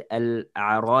said,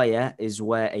 Al-araya is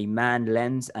where a man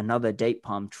lends another date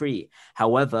palm tree.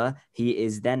 However, he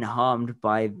is then harmed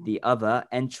by the other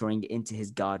entering into his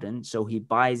garden, so he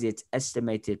buys its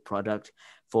estimated product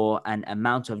for an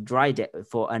amount of dried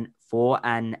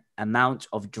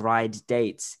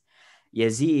dates.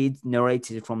 Yazid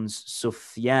narrated from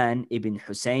Sufyan ibn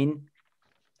Hussein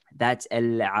that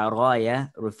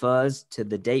al-araya refers to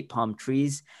the date palm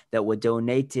trees that were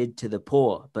donated to the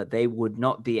poor, but they would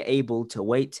not be able to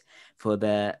wait for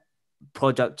the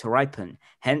product to ripen.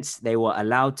 Hence, they were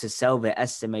allowed to sell the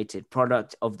estimated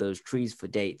product of those trees for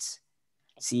dates.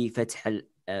 See Fath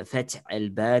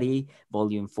al-Bari,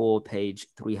 volume 4, page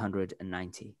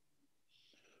 390.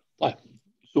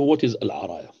 So what is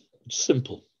al-araya? It's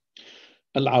simple.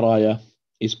 Al-araya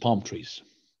is palm trees.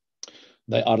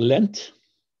 They are lent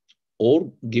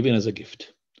or given as a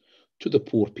gift to the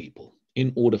poor people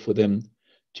in order for them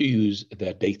to use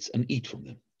their dates and eat from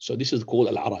them. So this is called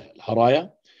al-araya.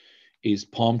 Al-araya is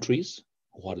palm trees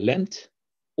who are lent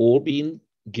or being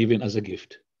given as a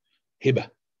gift,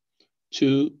 hiba,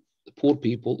 to the poor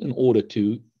people in order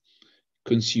to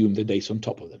consume the dates on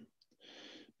top of them.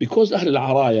 Because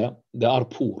al-araya, they are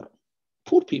poor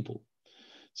people.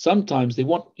 Sometimes they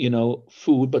want,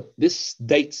 food, but this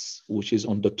dates, which is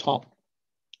on the top,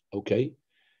 okay,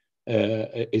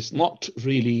 is not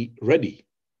really ready.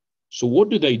 So what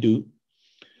do?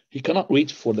 He cannot wait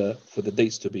for the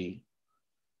dates to be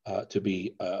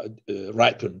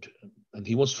ripened, and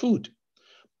he wants food.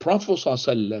 Prophet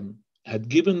ﷺ had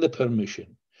given the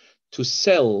permission to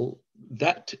sell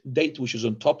that date which is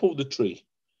on top of the tree,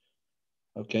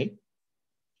 okay,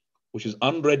 which is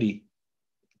unready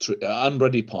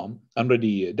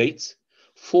dates,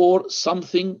 for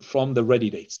something from the ready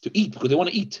dates to eat, because they want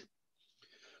to eat.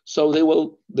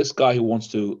 So this guy who wants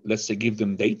to, let's say, give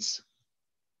them dates,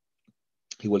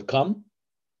 he will come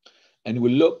and he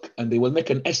will look and they will make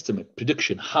an estimate,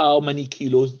 prediction, how many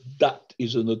kilos that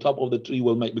is on the top of the tree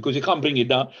will make, because he can't bring it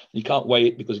down, he can't weigh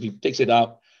it, because if he takes it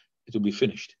out, it will be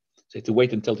finished. So to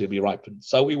wait until it be ripened.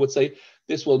 So we would say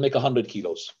this will make 100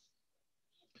 kilos.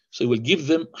 So we'll give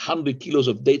them 100 kilos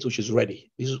of dates, which is ready.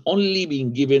 This is only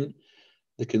being given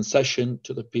the concession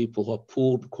to the people who are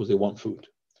poor because they want food.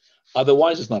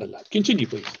 Otherwise, it's not allowed. Continue,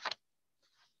 please.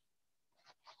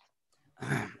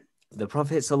 The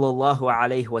Prophet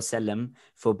ﷺ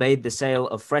forbade the sale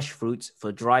of fresh fruits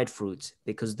for dried fruits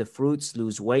because the fruits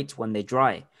lose weight when they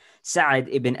dry. Sa'ad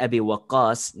ibn Abi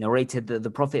Waqqas narrated that the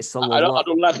Prophet I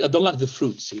don't like the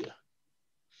fruits here.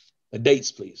 The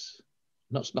dates, please.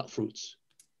 No, it's not fruits.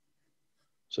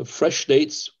 So fresh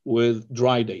dates with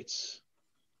dry dates.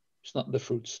 It's not the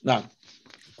fruits. Now,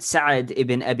 Sa'ad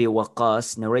ibn Abi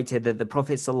Waqqas narrated that the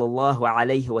Prophet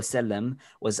ﷺ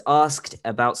was asked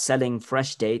about selling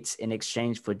fresh dates in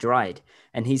exchange for dried.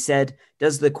 And he said,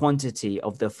 "Does the quantity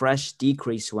of the fresh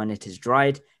decrease when it is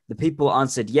dried?" The people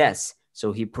answered yes,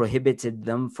 so he prohibited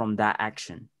them from that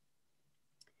action.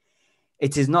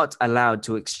 It is not allowed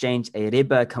to exchange a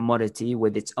riba commodity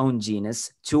with its own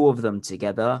genus, two of them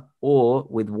together, or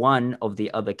with one of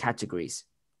the other categories.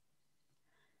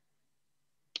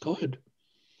 Go ahead.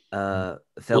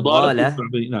 Fadala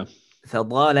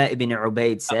ibn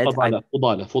Ubayd said, Fudala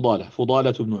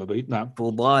ibn Ubayd. نعم.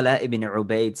 Fudala ibn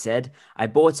Ubayd said, I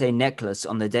bought a necklace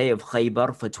on the day of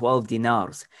Khaybar for 12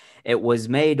 dinars. It was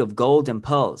made of gold and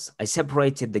pearls. I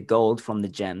separated the gold from the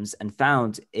gems and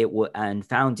found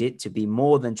it to be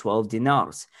more than 12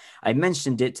 dinars. I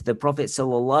mentioned it to the Prophet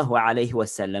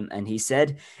ﷺ, and he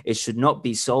said, it should not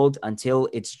be sold until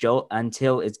its gold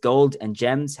and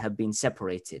gems have been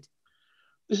separated.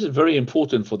 This is very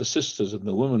important for the sisters and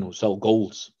the women who sell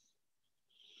golds.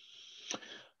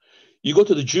 You go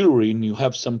to the jewelry and you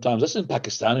have sometimes, that's in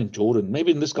Pakistan and Jordan,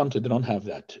 maybe in this country they don't have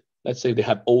that. Let's say they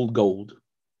have old gold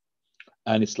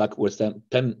and it's like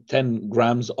 10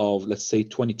 grams of, let's say,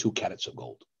 22 carats of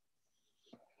gold.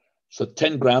 So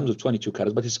 10 grams of 22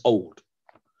 carats, but it's old.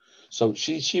 So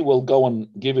she will go and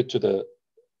give it to the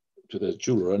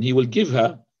jeweler, and he will give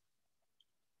her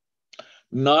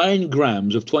 9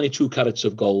 grams of 22 carats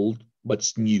of gold, but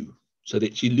it's new, so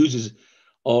that she loses,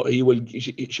 or he will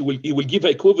give her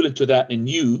equivalent to that in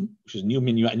new, which is new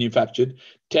manufactured,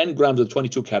 10 grams of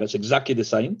 22 carats, exactly the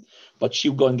same, but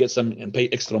she'll go and get some and pay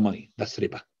extra money. That's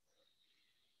riba.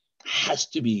 Has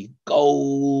to be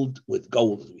gold with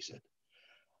gold, as we said.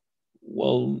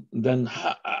 Well, then,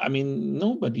 I mean,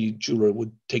 nobody jeweler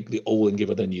would take the old and give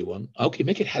her the new one. Okay,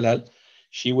 make it halal.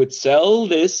 She would sell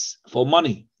this for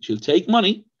money. She'll take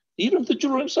money, even the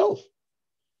jeweler himself.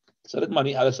 Sell it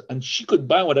money, and she could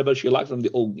buy whatever she likes from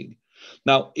the old lady.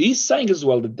 Now, he's saying as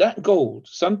well that gold,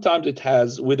 sometimes it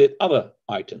has with it other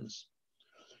items.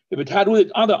 If it had with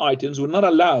it other items, we're not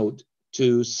allowed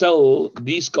to sell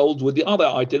these golds with the other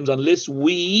items unless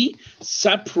we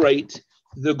separate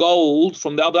the gold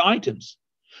from the other items.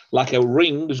 Like a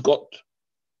ring has got,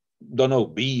 don't know,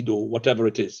 bead or whatever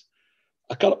it is.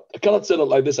 I cannot sell it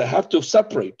like this. I have to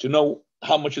separate to know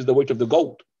how much is the weight of the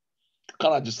gold. I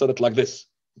cannot just sell it like this.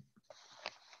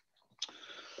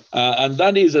 And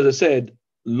that is, as I said,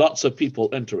 lots of people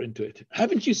enter into it.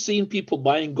 Haven't you seen people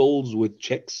buying golds with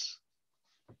checks?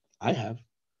 I have.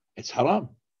 It's haram.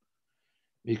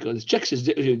 Because checks is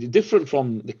different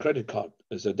from the credit card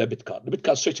as a debit card. Debit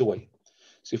card straight away.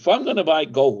 So if I'm going to buy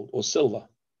gold or silver,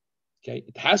 okay,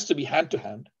 it has to be hand to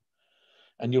hand.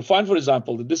 And you'll find, for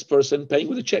example, that this person paying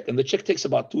with a check, and the check takes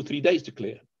about 2-3 days to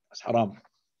clear. That's haram.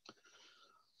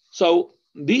 So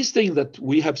these things that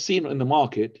we have seen in the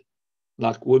market,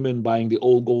 like women buying the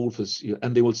old gold,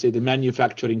 and they will say the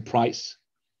manufacturing price.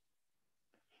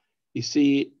 You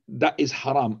see, that is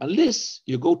haram. Unless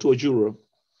you go to a jeweler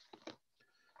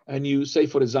and you say,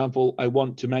 for example, I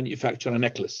want to manufacture a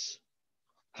necklace.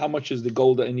 How much is the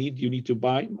gold that I need? You need to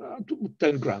buy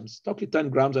 10 grams. Okay, 10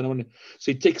 grams. So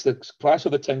he takes the price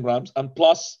of the 10 grams and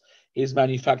plus his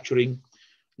manufacturing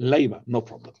labor. No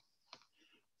problem.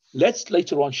 Let's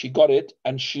later on, she got it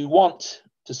and she wants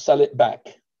to sell it back.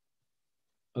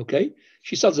 Okay,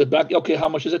 she sells it back. Okay, how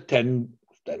much is it? 10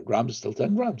 grams is still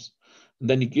 10 grams. And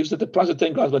then he gives her the price of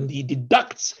 10 grams, but he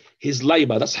deducts his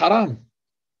labor. That's haram.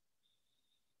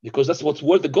 Because that's what's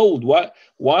worth the gold.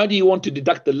 Why do you want to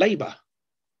deduct the labor?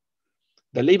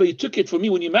 The labor, you took it from me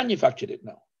when you manufactured it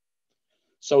now.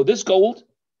 So this gold,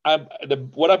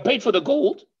 what I paid for the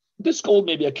gold, this gold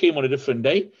maybe I came on a different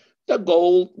day. The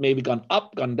gold maybe gone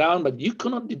up, gone down, but you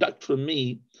cannot deduct from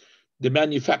me the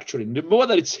manufacturing.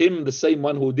 Whether it's him, the same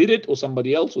one who did it, or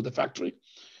somebody else with the factory.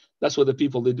 That's what the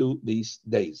people they do these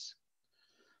days.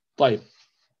 Fine.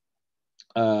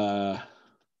 Let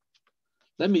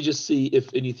me just see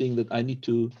if anything that I need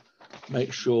to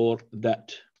make sure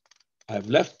that I've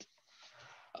left.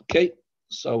 Okay,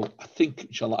 So I think,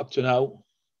 inshallah, up to now,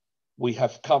 we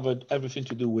have covered everything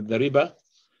to do with the riba.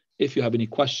 If you have any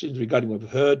questions regarding what we've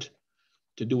heard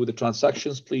to do with the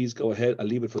transactions, please go ahead. I'll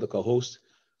leave it for the co-host.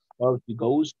 Or it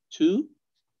goes to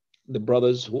the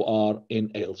brothers who are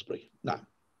in Aylesbury. Now.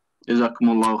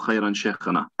 Jazakumullahu khairan,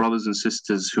 Shaykhana. Brothers and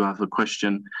sisters who have a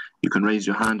question, you can raise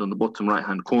your hand on the bottom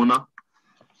right-hand corner.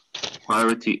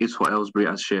 Priority is for Aylesbury,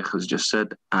 as Shaykh has just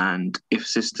said. And if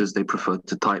sisters, they prefer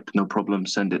to type, no problem,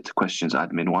 send it to questions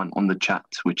admin 1 on the chat,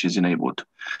 which is enabled.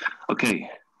 Okay,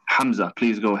 Hamza,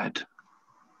 please go ahead.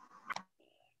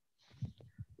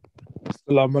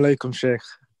 Assalamu alaikum, Shaykh.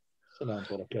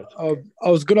 I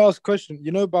was going to ask a question.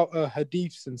 You know about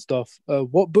hadiths and stuff.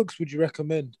 What books would you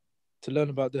recommend to learn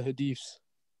about the hadiths?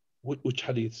 Which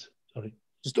hadiths? Sorry.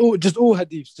 Just all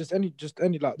hadiths. Just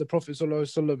any like the Prophet Sallallahu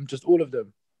Alaihi Wasallam. Just all of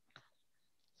them.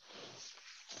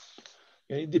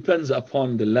 It depends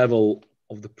upon the level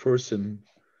of the person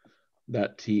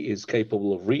that he is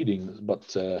capable of reading.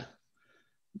 But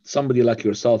somebody like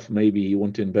yourself, maybe you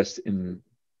want to invest in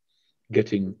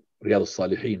getting Riyadh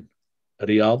al-Salihin.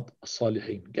 Riyadh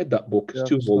al-Salihin. Get that book. It's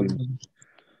 2 volumes.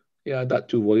 Yeah, that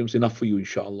 2 volumes enough for you,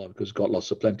 inshallah, because it's got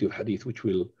lots of plenty of hadith which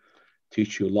will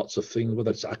teach you lots of things,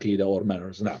 whether it's aqidah or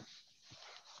manners. Now,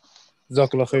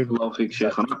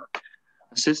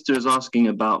 a sister is asking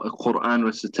about a Quran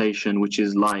recitation, which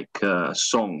is like a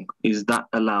song. Is that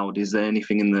allowed? Is there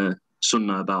anything in the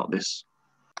Sunnah about this?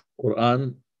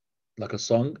 Quran, like a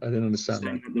song? I didn't understand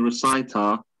that. The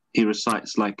reciter, he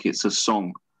recites like it's a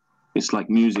song. It's like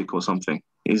music or something.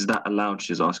 Is that allowed?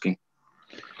 She's asking.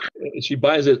 She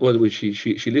buys it. Well,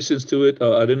 she listens to it.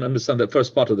 I didn't understand that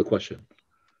first part of the question.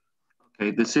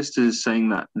 Okay, the sister is saying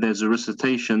that there's a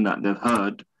recitation that they've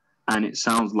heard, and it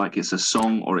sounds like it's a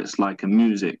song or it's like a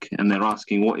music, and they're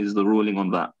asking what is the ruling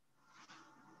on that.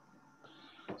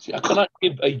 See, I cannot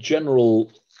give a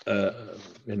general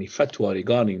any fatwa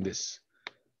regarding this.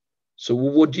 So,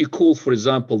 what do you call, for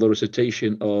example, the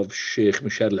recitation of Sheikh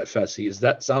Mishal al-Afasi? Is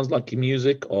that sounds like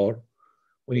music, or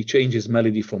when he changes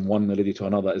melody from one melody to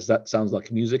another, is that sounds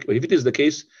like music? But if it is the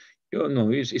case, no,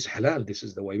 it's halal. This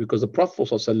is the way, because the Prophet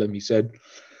ﷺ, he said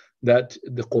that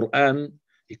the Quran,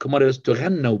 he commanded us to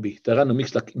ghannaw bih.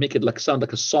 Taghannaw make it like sound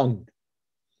like a song.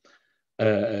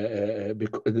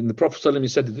 Because the Prophet ﷺ, he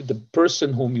said that the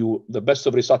person whom the best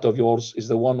of reciter of yours is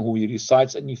the one who he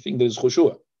recites and you think there is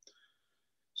khushu'.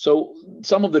 So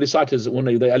some of the reciters, when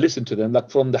I listen to them,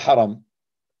 like from the Haram,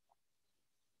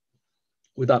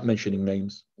 without mentioning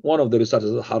names, one of the reciters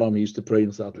of the Haram, he used to pray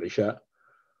in Salat al-Isha.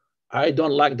 I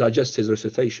don't digest his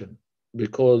recitation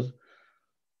because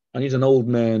and he's an old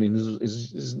man and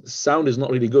his sound is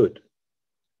not really good.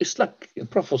 It's like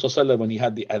Prophet ﷺ, when he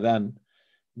had the adhan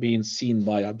being seen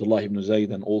by Abdullah ibn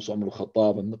Zayd and also Umar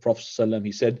al-Khattab, and the Prophet ﷺ,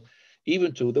 he said,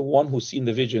 even to the one who's seen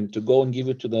the vision, to go and give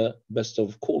it to the best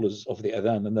of callers of the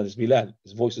adhan, and that is Bilal.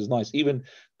 His voice is nice. Even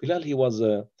Bilal, he was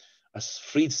a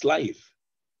freed slave,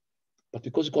 but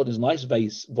because he got his nice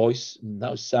voice,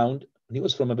 now sound, and he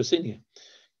was from Abyssinia,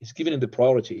 he's given him the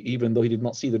priority, even though he did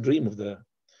not see the dream of the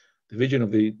vision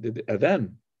of the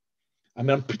adhan. I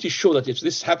mean, I'm pretty sure that if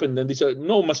this happened, then they said,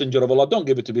 no, Messenger of Allah, don't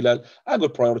give it to Bilal. I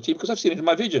got priority because I've seen it in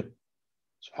my vision.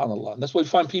 SubhanAllah. And that's why we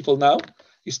find people now,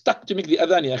 he's stuck to make the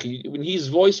adhan, ya akhi. When his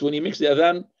voice, when he makes the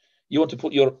adhan, you want to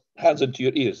put your hands into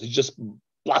your ears. It's just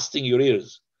blasting your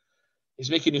ears. It's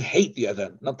making you hate the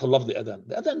adhan, not to love the adhan.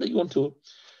 The adhan that you want to.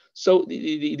 So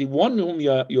the one whom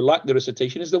you like the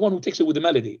recitation is the one who takes it with the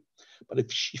melody. But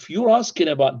if you're asking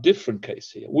about different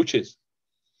case here, which is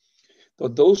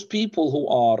that those people who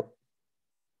are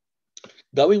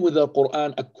going with the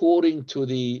Quran according to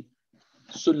the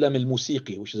Sullam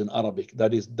al-Musiqi, which is in Arabic,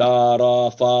 that is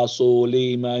Dara, Fa, So,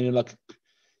 Lima,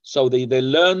 so they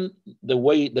learn the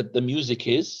way that the music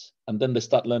is, and then they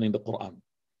start learning the Quran,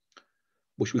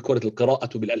 which we call it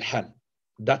al-Qira'atu bil-Alhan.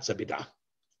 That's a bid'ah.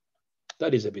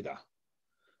 That is a bid'ah.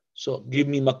 So give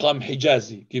me maqam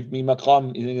Hijazi, give me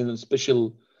maqam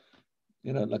special,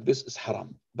 like this is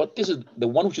haram. But this is the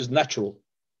one which is natural.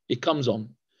 It comes on.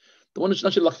 The one which is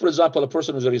natural, like for example, a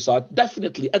person who's a recite,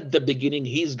 definitely at the beginning,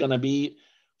 he's going to be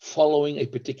following a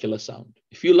particular sound.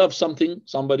 If you love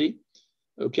somebody,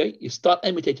 okay, you start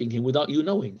imitating him without you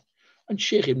knowing. And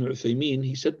Shaykh Ibn Uthaymeen,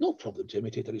 he said, no problem to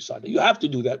imitate a reciter. You have to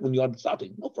do that when you are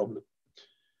starting, no problem.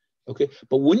 Okay,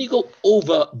 but when you go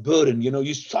overburden,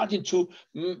 you're starting to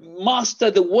master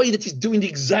the way that he's doing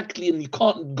exactly, and you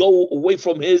can't go away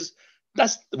from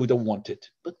we don't want it.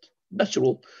 But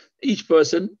natural, each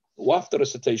person, after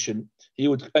recitation, he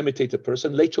would imitate a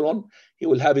person. Later on, he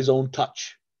will have his own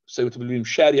touch. So it will be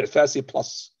Shari' Fasi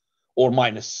plus or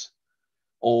minus,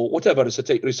 or whatever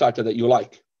reciter that you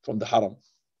like from the Haram.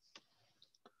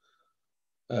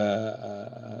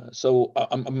 So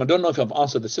I don't know if I've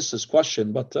answered the sister's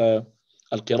question, but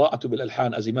al-qira'atu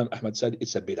bil-alhan, as Imam Ahmad said,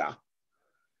 it's a bid'ah.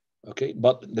 Okay,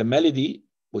 but the melody,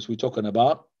 which we're talking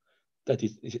about, that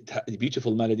is the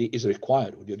beautiful melody, is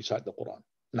required when you recite the Quran.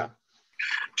 Now,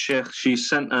 Sheikh, she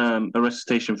sent a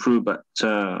recitation through, but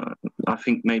I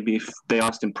think maybe if they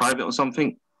asked in private or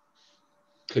something.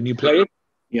 Can you play it?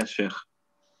 Yes, Sheikh.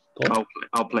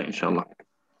 I'll play it, inshallah.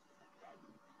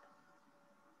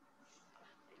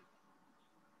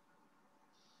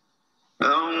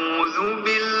 أعوذ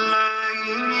بالله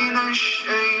من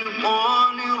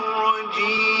الشيطان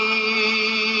الرجيم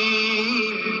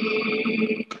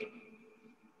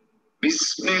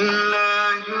بسم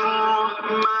الله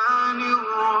الرحمن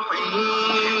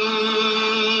الرحيم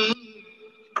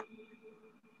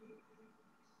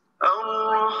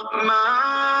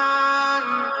الرحمن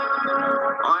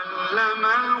علم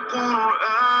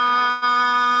القرآن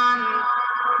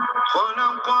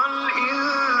خلق الإنسان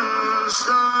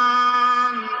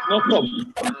No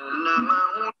problem.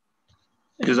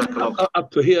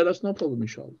 Up to here, that's no problem,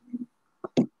 inshallah.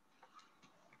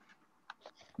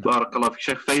 Barakallah.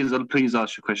 Sheikh Faisal, please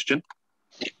ask your question.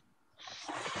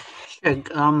 Sheikh,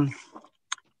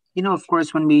 of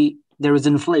course, there is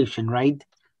inflation, right?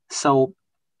 So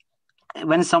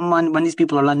when these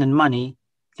people are lending money,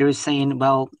 they're saying,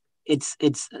 well,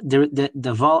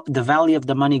 the value of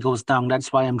the money goes down.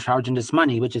 That's why I'm charging this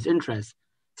money, which is interest.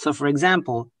 So, for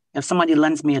example, if somebody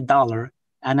lends me $1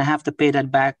 and I have to pay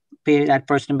that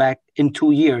person back in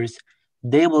 2 years,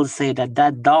 they will say that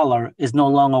 $1 is no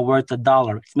longer worth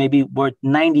 $1. It's maybe worth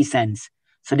 90 cents.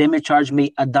 So they may charge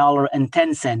me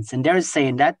 $1.10. And they're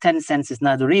saying that 10 cents is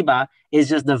not the riba, it's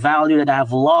just the value that I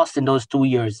have lost in those 2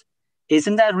 years.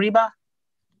 Isn't that riba?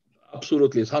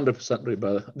 Absolutely, it's 100%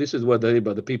 riba. This is where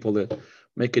the people are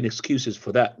making excuses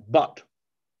for that. But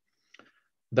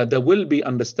that there will be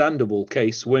understandable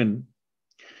case when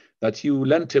that you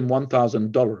lent him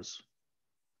 $1,000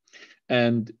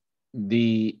 and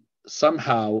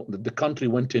somehow the country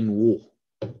went in war,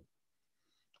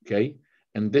 okay,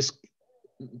 and this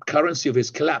currency of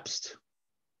his collapsed.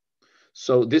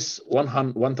 So this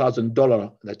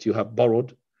 $1,000 that you have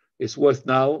borrowed is worth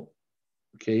now,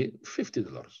 okay,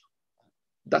 $50.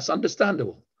 That's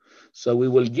understandable. So we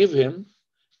will give him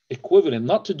equivalent,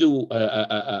 not to do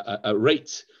a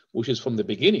rate which is from the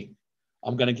beginning.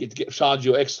 I'm going to charge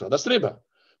you extra. That's riba.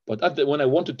 But when I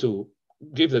wanted to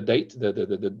give the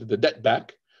debt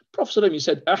back, Prophet, he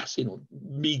said, ahsinu,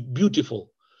 be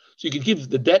beautiful. So you can give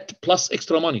the debt plus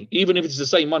extra money, even if it's the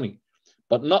same money,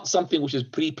 but not something which is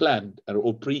pre-planned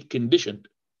or pre-conditioned.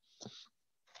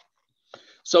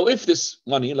 So if this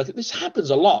money, like this happens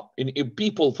a lot in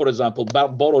people, for example,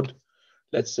 borrowed,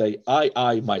 let's say,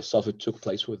 I myself, it took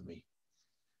place with me.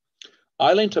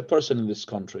 I lent a person in this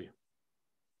country,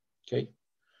 okay,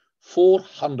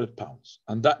 £400,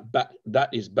 and that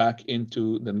is back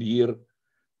into the year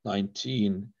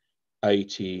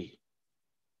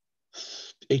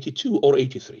 1982 or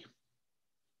 83.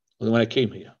 When I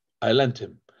came here, I lent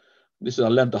him. I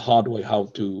learned the hard way how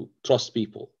to trust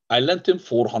people. I lent him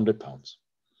 £400,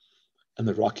 an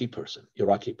Iraqi person.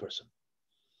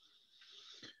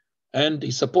 And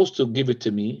he's supposed to give it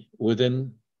to me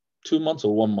within 2 months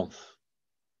or 1 month.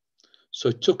 So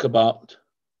it took about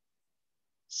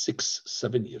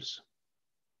 6-7 years.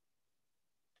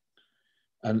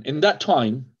 And in that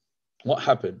time, what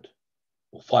happened?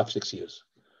 5-6 years.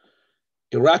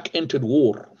 Iraq entered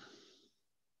war,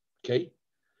 okay,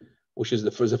 which is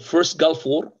the first Gulf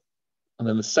War, and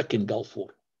then the second Gulf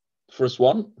War. The first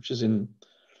one, which is in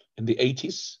the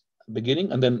 80s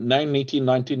beginning, and then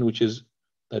 1919, which is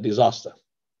the disaster.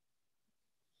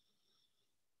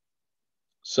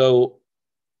 So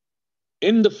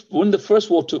when the first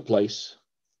war took place,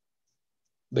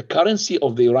 the currency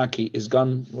of the Iraqi is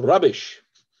gone rubbish.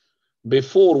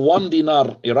 Before 1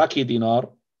 dinar, Iraqi dinar,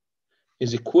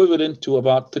 is equivalent to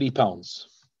about £3.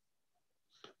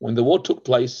 When the war took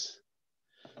place,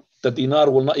 the dinar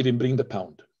will not even bring the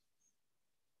pound.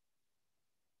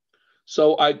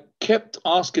 So I kept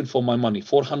asking for my money,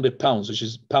 £400, which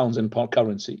is pounds in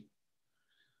currency.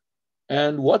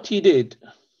 And what he did,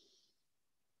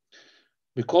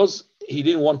 because he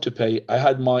didn't want to pay, I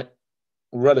had my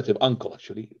relative, uncle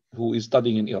actually, who is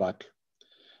studying in Iraq.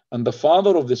 And the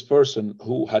father of this person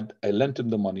who had lent him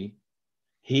the money,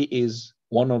 he is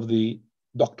one of the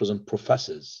doctors and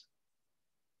professors,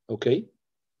 okay,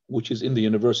 which is in the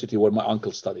university where my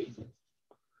uncle studied.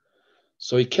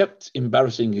 So he kept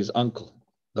embarrassing his uncle,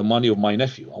 the money of my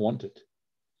nephew I wanted.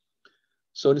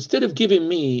 So instead of giving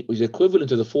me, which is equivalent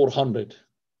to the 400,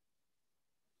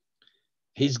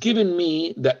 he's given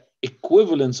me the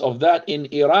equivalence of that in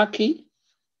Iraqi,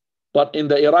 but in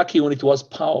the Iraqi when it was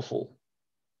powerful.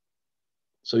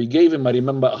 So he gave him, I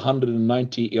remember,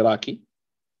 190 Iraqi,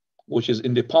 which is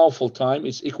in the powerful time,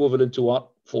 is equivalent to what?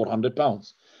 400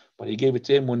 pounds. But he gave it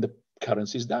to him when the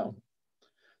currency is down.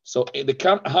 So in the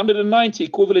 190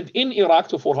 equivalent in Iraq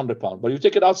to 400 pounds. But you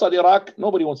take it outside Iraq,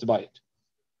 nobody wants to buy it.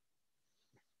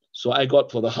 So I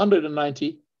got for the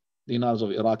 190 dinars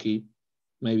of Iraqi,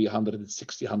 maybe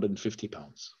 160, 150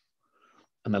 pounds.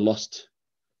 And I lost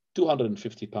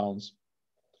 250 pounds.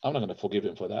 I'm not going to forgive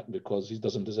him for that because he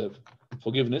doesn't deserve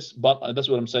forgiveness. But that's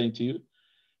what I'm saying to you,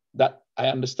 that I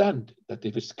understand that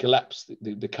if it's collapsed,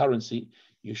 the currency,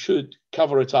 you should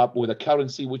cover it up with a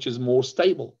currency which is more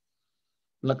stable.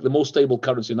 Like the most stable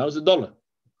currency now is the dollar.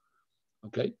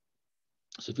 Okay?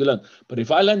 So if you lend, but if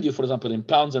I lend you, for example, in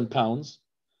pounds and pounds,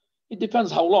 it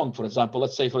depends how long. For example,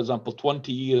 let's say, for example,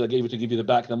 20 years, I gave you to give you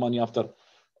back the money after.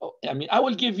 I mean, I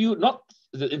will give you not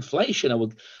the inflation. I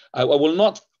will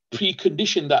not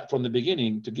precondition that from the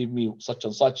beginning to give me such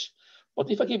and such.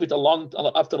 But if I give it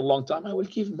after a long time, I will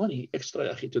give money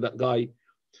extra to that guy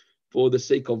for the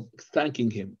sake of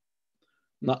thanking him,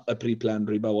 not a pre-planned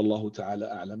riba. Wallahu ta'ala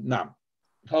a'lam. Naam.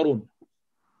 Harun.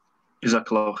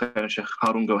 Jazakallah khair, Sheikh.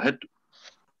 Harun, go ahead.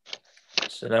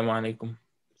 Assalamu alaikum.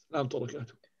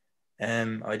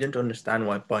 I didn't understand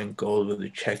why buying gold with a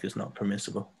check is not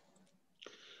permissible.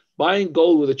 Buying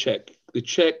gold with a check. The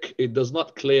check, it does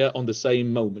not clear on the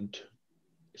same moment.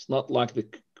 It's not like the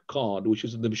card, which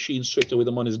is in the machine straight away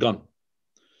the money is gone.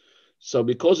 So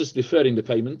because it's deferring the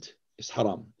payment, it's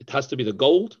haram. It has to be the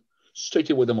gold straight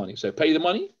away with the money. So pay the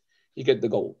money, you get the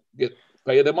gold.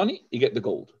 Pay the money, you get the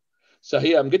gold. So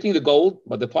here I'm getting the gold,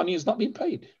 but the money is not being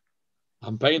paid.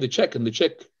 I'm paying the check, and the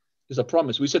check is a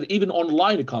promise. We said even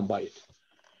online you can't buy it.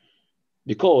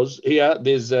 Because here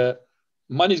there's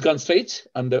money's gone straight,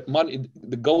 and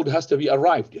the gold has to be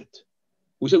arrived yet.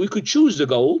 We said we could choose the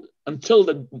gold until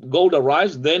the gold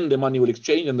arrives, then the money will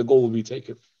exchange and the gold will be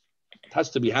taken. It has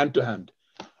to be hand to hand.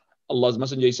 Allah's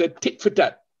Messenger, he said, tit for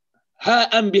tat. Ha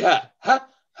and biha. Ha.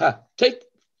 Take,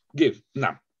 give.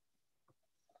 Now.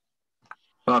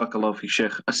 Barakallahu fi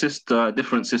Sheikh. A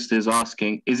different sister is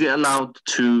asking, is it allowed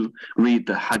to read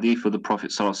the hadith of the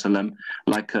Prophet ﷺ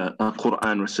like a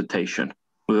Quran recitation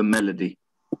with a melody?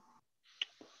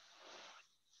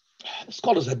 The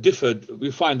scholars have differed.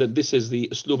 We find that this is the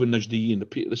Uslub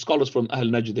al-Najdiyin. The scholars from Ahl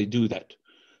Najd, they do that.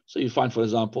 So you find, for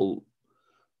example,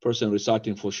 person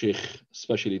reciting for Sheikh,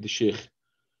 especially the Sheikh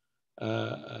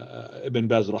Ibn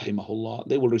Baz rahimahullah,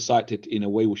 they will recite it in a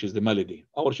way which is the melody.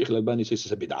 Our Sheikh al-Albani says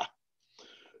it's a bid'ah.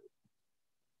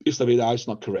 It's a bid'ah, it's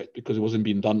not correct because it wasn't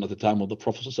being done at the time of the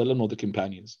Prophet ﷺ or the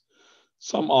companions.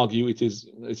 Some argue it is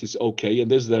okay, and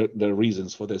there's their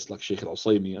reasons for this, like Sheikh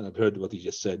al-Usaymi, and I've heard what he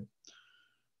just said.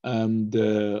 And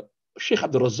Sheikh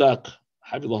Abdul Razak,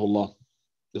 Hafidahullah,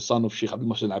 the son of Sheikh Abdul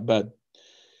Muhsin Abbad,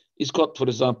 he's got, for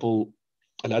example,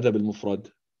 Al-Adab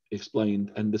al-Mufrad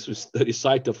explained, and this is the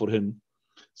reciter for him.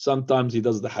 Sometimes he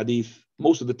does the hadith,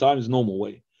 most of the time is normal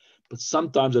way, but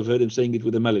sometimes I've heard him saying it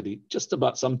with a melody, just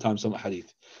about sometimes some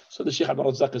hadith. So the Sheikh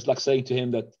Abdul Razak is like saying to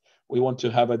him that we want to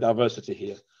have a diversity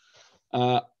here.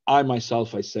 I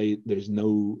myself, I say there is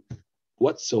no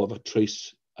whatsoever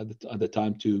trace at the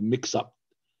time to mix up,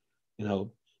 to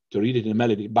read it in a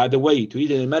melody. By the way, to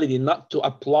read it in a melody, not to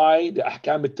apply the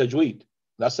ahkam al-tajweed.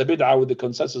 That's a bid'ah with the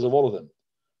consensus of all of them.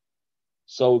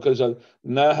 So, because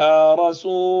Naha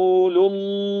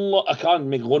Rasulullah, I can't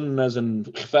make gunnas and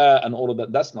ikhfa and all of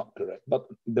that. That's not correct. But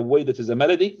the way that is a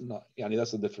melody, no,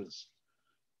 that's the difference.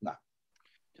 No.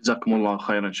 Jazakumullah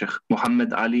khairan, Sheikh.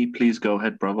 Muhammad Ali, please go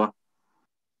ahead, brother.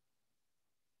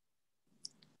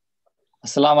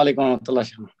 Assalamu alaikum wa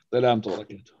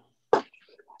rahmatullah.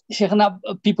 Sheikh, now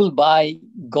people buy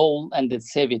gold and they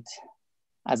save it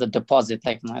as a deposit,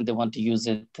 like they want to use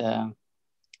it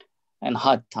in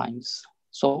hard times.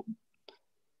 So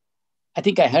I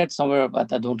think I heard somewhere,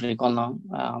 but I don't recall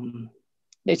now.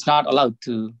 It's not allowed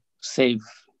to save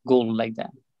gold like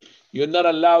that. You're not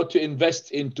allowed to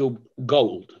invest into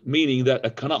gold, meaning that I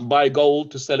cannot buy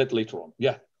gold to sell it later on.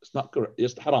 Yeah, it's not correct.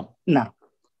 It's haram. No.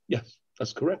 Yes,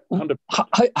 that's correct. 100%.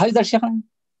 How is that, Sheikh?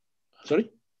 Sorry?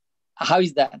 How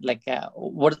is that? Like,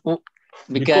 what?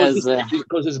 Because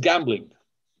it's gambling.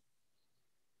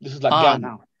 This is like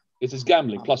gambling. No. It is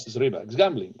gambling plus it's riba. It's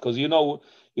gambling because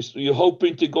you're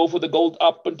hoping to go for the gold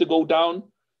up and to go down.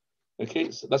 Okay,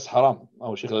 so that's haram.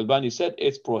 Our Sheikh Al-Albani said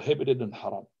it's prohibited and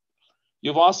haram.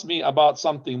 You've asked me about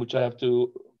something which I have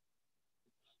to,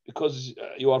 because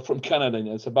you are from Canada, and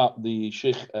it's about the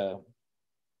Sheikh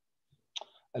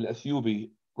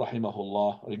Al-Athiyubi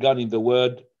rahimahullah regarding the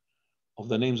word of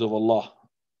the names of Allah.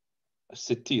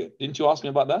 Sittir. Didn't you ask me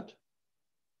about that?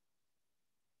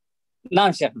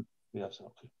 No, Sheikh. Yes,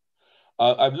 okay.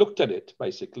 I've looked at it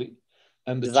basically,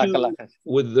 and the two,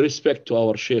 with respect to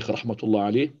our Shaykh Rahmatullah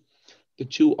Ali, the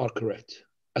two are correct.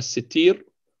 As-Sittir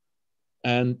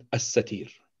and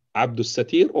As-Satir. Abdus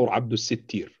Satir or Abdus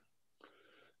Sittir.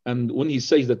 And when he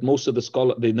says that most of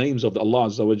the names of Allah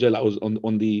Azza wa Jalla was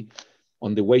on the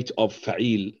weight of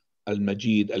Fa'il,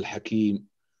 Al-Majid, Al-Hakim.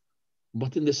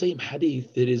 But in the same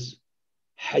hadith, there is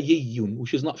Hayyun,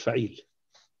 which is not Fa'il.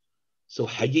 So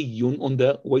Hayyun on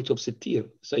the weight of Sittir.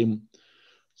 Same.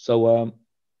 So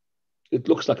it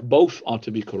looks like both are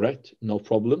to be correct. No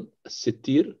problem.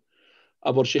 Sittir.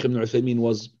 Abu Shaykh ibn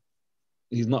Uthaymeen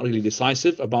he's not really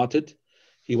decisive about it.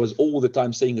 He was all the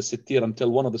time saying a Sittir until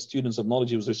one of the students of knowledge,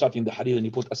 he was reciting the hadith and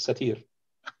he put a Satir.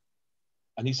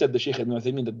 And he said, the Shaykh ibn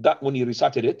Uthaymeen, that when he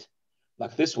recited it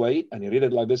like this way and he read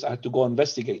it like this, I had to go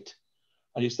investigate.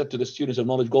 And he said to the students of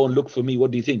knowledge, go and look for me.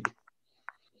 What do you think?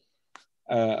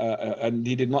 And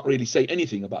he did not really say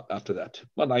anything about after that.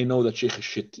 But I know that Sheikh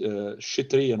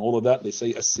Shitri and all of that, they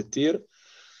say as-Sittir.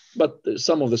 But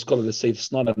some of the scholars say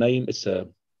it's not a name, it's a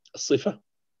sifa,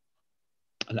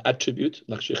 an attribute,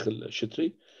 like Sheikh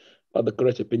Shitri. But the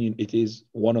correct opinion, it is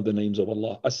one of the names of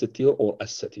Allah, as-Sittir or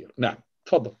as-Satir. Now,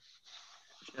 tafadhal.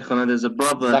 Sheikhana, there's a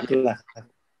brother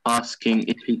asking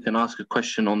if he can ask a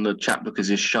question on the chat because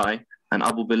he's shy, and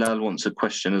Abu Bilal wants a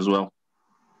question as well.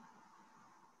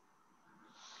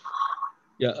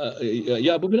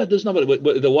 Yeah, Abu Bilal does not.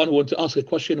 But the one who wants to ask a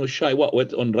question was shy.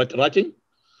 What on writing?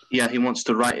 Yeah, he wants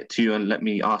to write it to you and let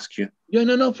me ask you. Yeah,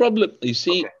 no problem. You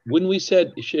see, when we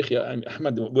said, Sheikh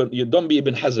Ahmad, you don't be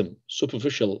Ibn Hazm,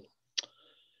 superficial.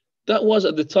 That was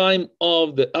at the time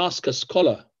of the Ask a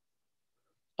Scholar.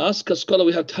 Ask a Scholar,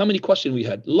 we had how many questions we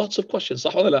had? Lots of questions.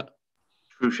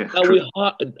 True, Sheikh. Now we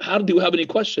hardly have any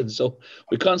questions, so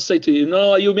we can't say to you,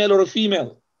 no, are you male or a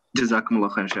female?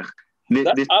 Jazakumullah khair, Sheikh.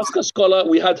 Ask a Scholar,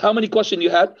 we had how many questions you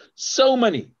had? So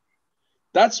many.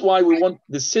 That's why we want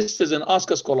the sisters and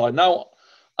Ask a Scholar. Now,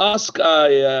 ask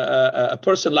a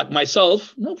person like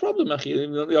myself, no problem,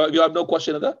 you have no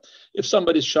question of that. If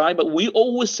somebody's shy, but we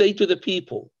always say to the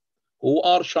people who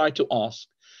are shy to ask,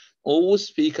 always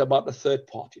speak about the third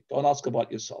party. Don't ask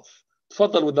about yourself.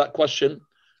 Tafadhal with that question.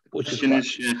 Which is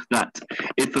Sheikh, that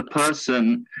if a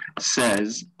person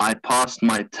says, I passed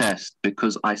my test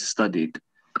because I studied,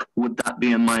 would that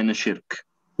be a minor shirk?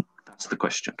 That's the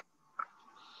question.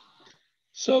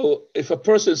 So if a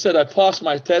person said, I passed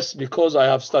my test because I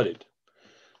have studied.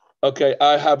 Okay,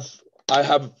 I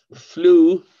have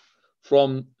flew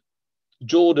from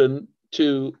Jordan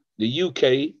to the UK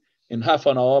in half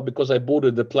an hour because I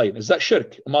boarded the plane. Is that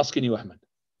shirk? I'm asking you, Ahmed.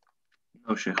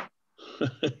 No, Sheikh.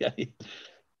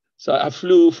 So I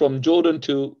flew from Jordan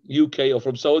to UK or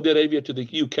from Saudi Arabia to the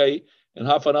UK in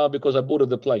half an hour because I boarded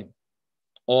the plane.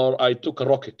 Or I took a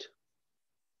rocket.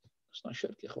 It's not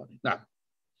shirk, ikhwani. Naam.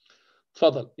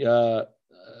 Fadal,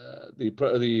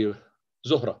 the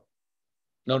Zuhra.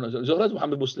 No, Zuhra is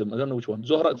Muhammad Muslim. I don't know which one.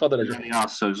 Zuhra, Fadal. Yeah,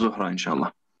 so Zuhra,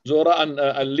 inshallah. Zuhra, and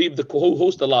I'll leave the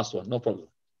co-host the last one. No problem.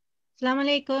 Assalamu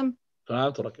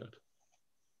alaikum.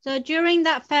 So during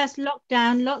that first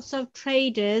lockdown, lots of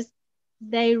traders,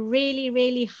 they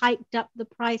really hiked up the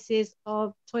prices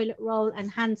of toilet roll and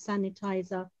hand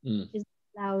sanitizer. Is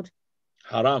allowed?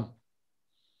 Haram.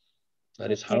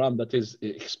 That is haram. That is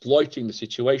exploiting the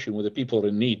situation with the people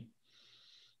in need.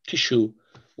 Tissue,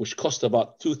 which cost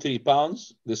about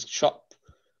 £2-3. This shop,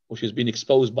 which has been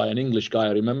exposed by an English guy,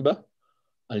 I remember,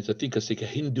 and I think it's like a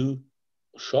Hindu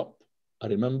shop. I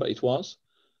remember it was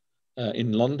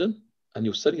in London, and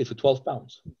you're selling it for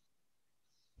 £12.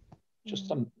 Just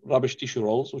some rubbish tissue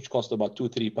rolls, which cost about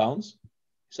 £2-3,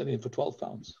 selling it for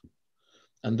 £12.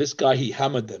 And this guy, he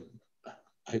hammered them.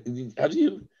 Have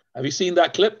you seen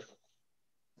that clip?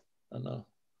 I don't know.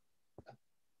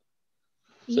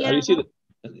 So have you seen it?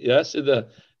 Yes, they're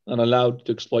not allowed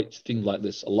to exploit things like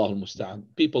this. Allahul Musta'an.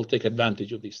 People take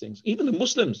advantage of these things. Even the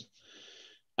Muslims.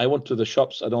 I went to the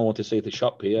shops. I don't want to say the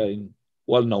shop here in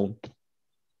well-known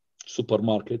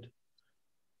supermarket.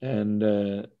 And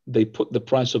they put the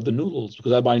price of the noodles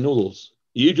because I buy noodles.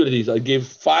 Usually I give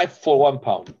 5 for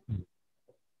 £1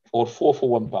 or 4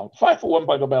 for £1. 5 for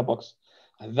 £1 by box.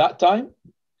 At that time,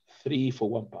 3 for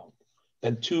 £1,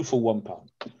 then 2 for £1.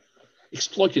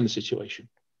 Exploiting the situation.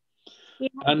 Yeah,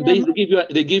 and they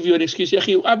give you an excuse.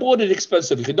 I bought it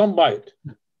expensive. If you don't buy it,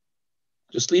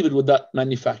 just leave it with that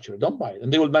manufacturer. Don't buy it,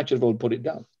 and they will match it. Will put it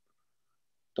down.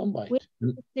 Don't buy it.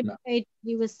 No.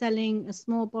 He was selling a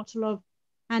small bottle of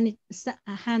hand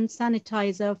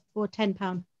sanitizer for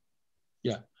 £10.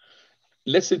 Yeah,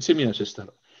 listen to me, sister.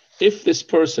 If this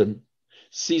person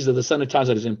sees that the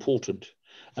sanitizer is important,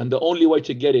 and the only way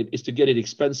to get it is to get it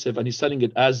expensive, and he's selling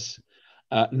it as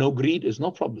no greed, is no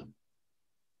problem.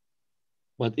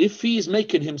 But if he is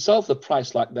making himself the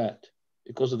price like that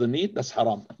because of the need, that's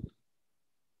haram.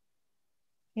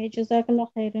 جزاك الله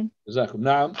خيرا. جزاكم.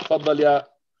 نعم. تفضل يا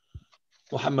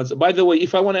محمد. By the way,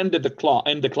 if I want to end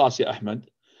the class, ya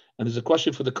Ahmed, and there's a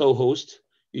question for the co-host,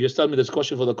 you just tell me there's a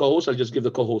question for the co-host, I'll just give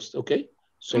the co-host, okay?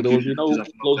 So there will be no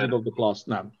closing of the class.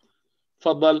 نعم.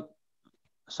 تفضل.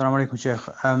 Assalamu alaikum,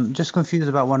 Sheikh. I'm just confused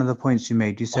about one of the points you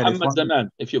made. You said Muhammad Zaman,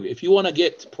 if you want to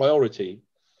get priority,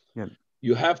 yeah,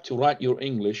 you have to write your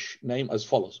English name as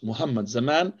follows: Muhammad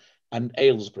Zaman and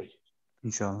Aylesbury.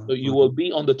 Inshallah. So you will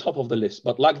be on the top of the list.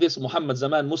 But like this, Muhammad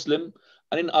Zaman Muslim,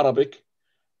 and in Arabic,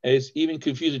 is even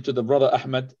confusing to the brother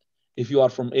Ahmed if you are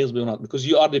from Aylesbury or not, because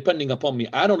you are depending upon me.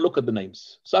 I don't look at the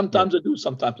names. Sometimes I do,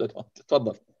 sometimes I don't.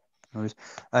 Tafadhal.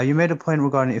 You made a point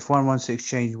regarding if one wants to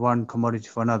exchange one commodity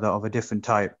for another of a different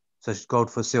type, such as gold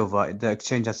for silver, the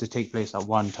exchange has to take place at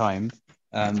one time.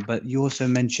 But you also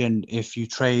mentioned if you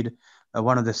trade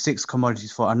one of the 6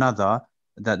 commodities for another,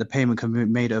 that the payment can be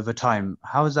made over time.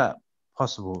 How is that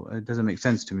possible? It doesn't make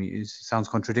sense to me. It sounds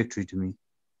contradictory to me.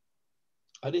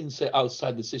 I didn't say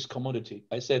outside the 6 commodity.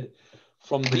 I said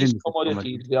from these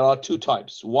commodities, there are 2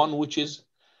 types. One, which is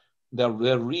their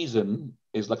reason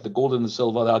is like the gold and the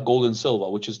silver. They are gold and silver,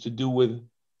 which is to do with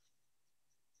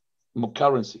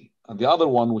currency. And the other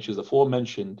one, which is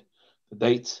aforementioned, the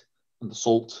dates and the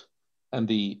salt and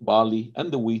the barley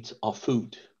and the wheat are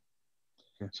food.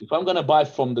 Okay. So if I'm going to buy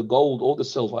from the gold or the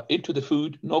silver into the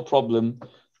food, no problem.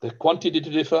 The quantity to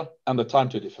differ and the time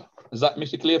to differ. Is that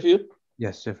make it clear for you?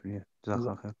 Yes, definitely.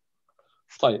 Yeah.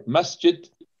 طيب. Majid.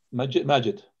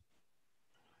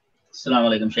 Assalamu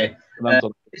alaikum, Sheikh.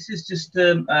 This is just,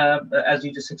 as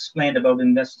you just explained about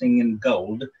investing in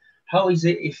gold. How is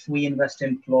it if we invest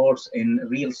in plots in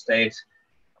real estate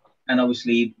and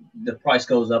obviously the price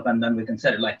goes up and then we can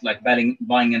sell it, like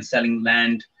buying and selling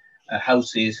land,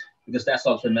 houses, because that's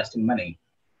also investing money.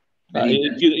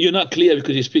 You're not clear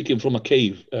because you're speaking from a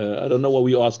cave. I don't know what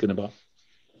we're asking about.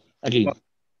 Again. Well,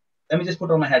 let me just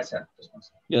put on my headset.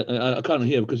 Yeah, I can't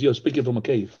hear because you're speaking from a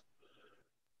cave.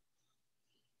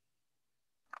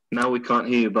 Now we can't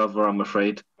hear you, brother, I'm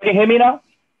afraid. Can you hear me now?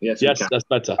 Yes, that's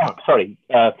better. Oh, sorry.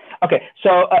 Okay,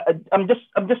 so I'm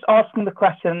just asking the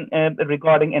question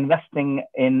regarding investing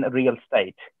in real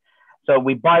estate. So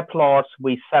we buy plots,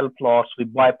 we sell plots, we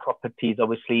buy properties.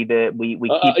 Obviously, we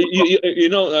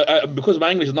keep. Because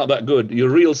my English is not that good. Your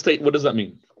real estate, what does that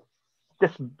mean?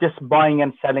 Just buying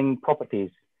and selling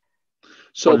properties.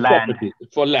 So property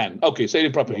for land. Okay,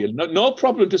 selling property. No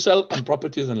problem to sell on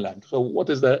properties and land. So what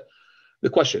is the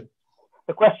question?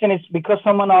 The question is because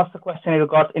someone asked the question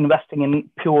regarding investing in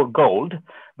pure gold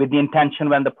with the intention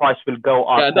when the price will go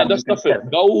up. Yeah, that's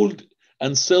different. Gold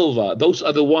and silver, those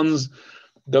are the ones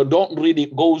that don't really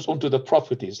goes onto the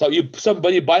properties. So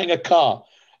somebody buying a car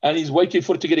and he's waiting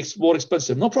for it to get more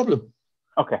expensive. No problem.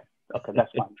 Okay,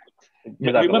 that's fine.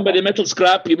 Remember the metal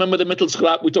scrap? You remember the metal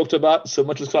scrap we talked about? So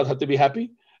metal scrap had to be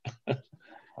happy.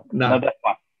 No, that's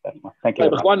fine. Thank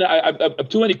you. I have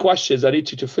too many questions. I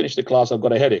need you to finish the class. I've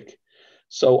got a headache.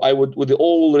 So I would, with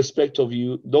all respect of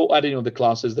you, no adding of the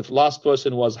classes. The last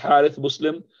person was Harith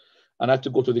Muslim, and I have to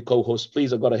go to the co-host.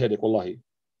 Please, I've got a headache. Wallahi.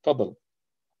 Fadal.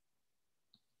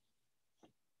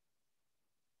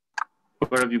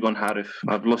 Where have you gone, Harith?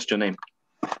 I've lost your name.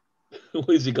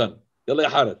 Where is he gone? Yalla,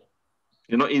 Harith.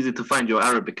 You're not easy to find. You're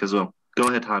Arabic as well. Go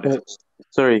ahead, Harith.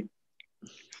 Sorry.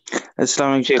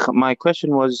 Assalamu alaikum, Sheikh. My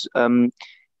question was,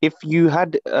 if you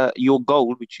had your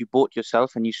gold, which you bought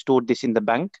yourself, and you stored this in the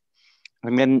bank,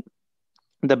 and then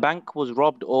the bank was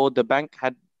robbed, or the bank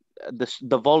had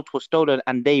the vault was stolen,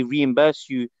 and they reimburse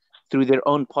you through their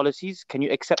own policies, can you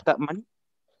accept that money?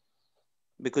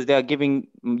 Because they are giving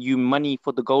you money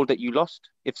for the gold that you lost.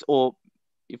 If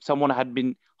someone had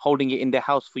been holding it in their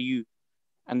house for you,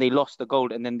 and they lost the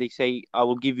gold, and then they say, "I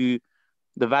will give you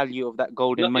the value of that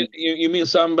gold in money." You mean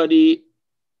somebody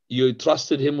you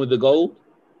trusted him with the gold?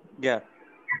 Yeah.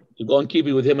 To go and keep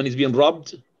it with him, and he's being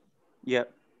robbed. Yeah.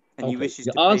 And he wishes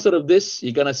the answer of this,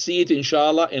 you're gonna see it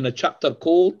inshallah in a chapter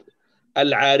called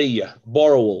Al-Ariyah,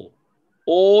 borrowal,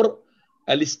 or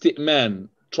Al-Isti'man,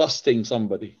 trusting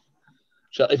somebody.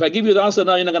 So if I give you the answer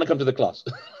now, you're not gonna come to the class.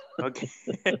 Okay.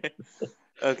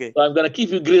 Okay. So I'm gonna keep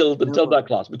you grilled until that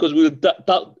class, because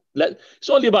it's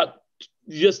only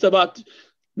about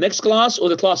next class or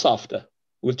the class after.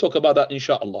 We'll talk about that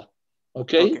inshallah.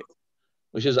 Okay?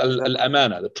 Which is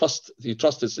al-amana, the trust.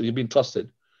 You've been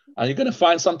trusted. And you're going to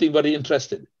find something very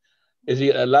interesting. Is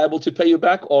he liable to pay you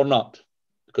back or not?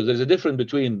 Because there's a difference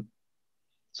between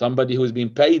Somebody who's been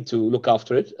paid to look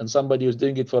after it, and somebody who's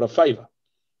doing it for a favor.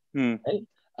 Okay?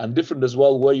 And different as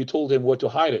well, where you told him where to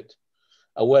hide it,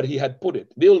 or where he had put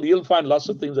it. You'll find lots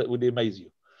of things that would amaze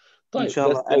you.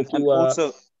 Inshallah. And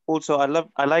also,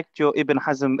 I liked your Ibn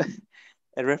Hazm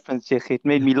reference, Sheikh. It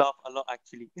made me laugh a lot,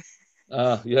 actually.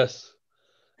 Yes.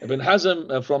 Ibn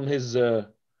Hazm, from his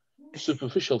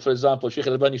superficial, for example, Sheikh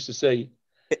Al-Albani used to say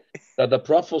that the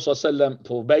Prophet ﷺ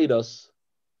forbade us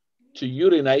to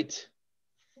urinate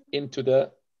into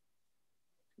the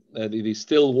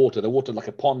still water, the water like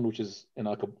a pond, which is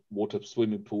like a water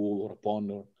swimming pool or a pond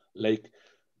or lake,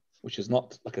 which is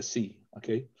not like a sea,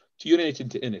 okay? To urinate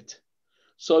in it.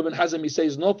 So Ibn Hazm, he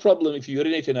says, no problem if you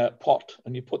urinate in a pot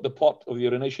and you put the pot of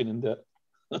urination in the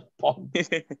pond.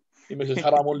 He makes it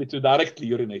haram only to directly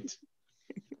urinate.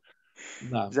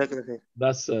 Nah,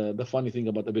 that's the funny thing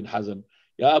about Ibn Hazm.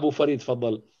 Ya Abu Farid,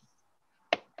 Faddal.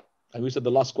 And we said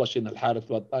the last question, Al-Harith,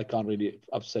 but I can't really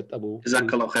upset Abu.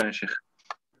 Jazakallah khairan, Sheikh.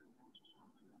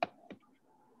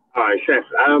 Hi, Chef.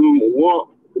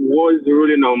 What is the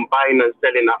ruling on buying and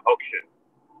selling at auction?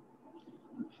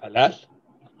 Halal.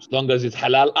 As long as it's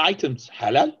halal items,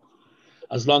 halal.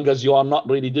 As long as you are not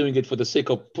really doing it for the sake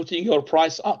of putting your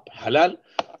price up, halal.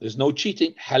 There's no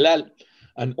cheating, halal.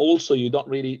 And also you're not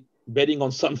really betting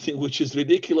on something which is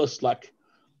ridiculous, like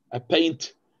a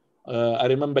paint. I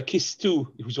remember Kiss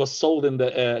 2, which was sold in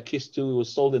the Kiss 2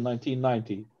 was sold in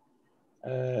 1990,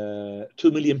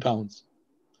 £2 million.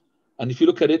 And if you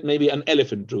look at it, maybe an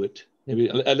elephant drew it. Maybe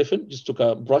an elephant just took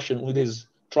a brush and with his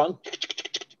trunk,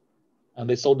 and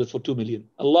they sold it for 2 million.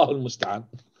 Allahul Musta'an.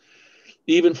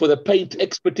 Even for the paint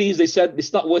expertise, they said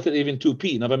it's not worth it even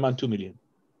 2p, never mind 2 million.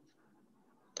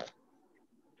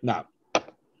 Now,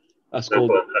 that's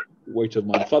called weight of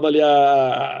money. Fadal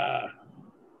ya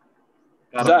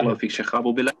Jazakallah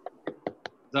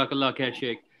khair,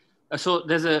 Sheikh. So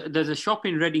there's a shop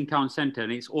in Reading Town Centre,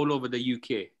 and it's all over the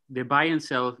UK. They buy and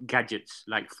sell gadgets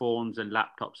like phones and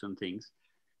laptops and things.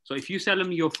 So if you sell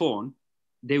them your phone,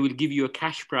 they will give you a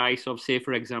cash price of, say,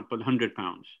 for example, £100,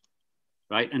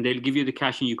 right? And they'll give you the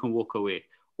cash and you can walk away.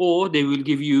 Or they will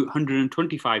give you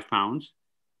 £125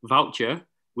 voucher,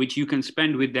 which you can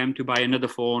spend with them to buy another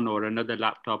phone or another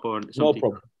laptop or something. No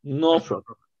problem. No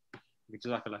problem.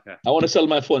 I want to sell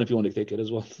my phone if you want to take it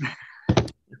as well.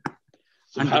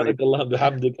 سبحانك اللهم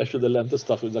بحمدك أشهد أن لا إله إلا أنت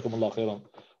أستغفرك. جزاكم الله خيرا.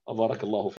 بارك الله فيك.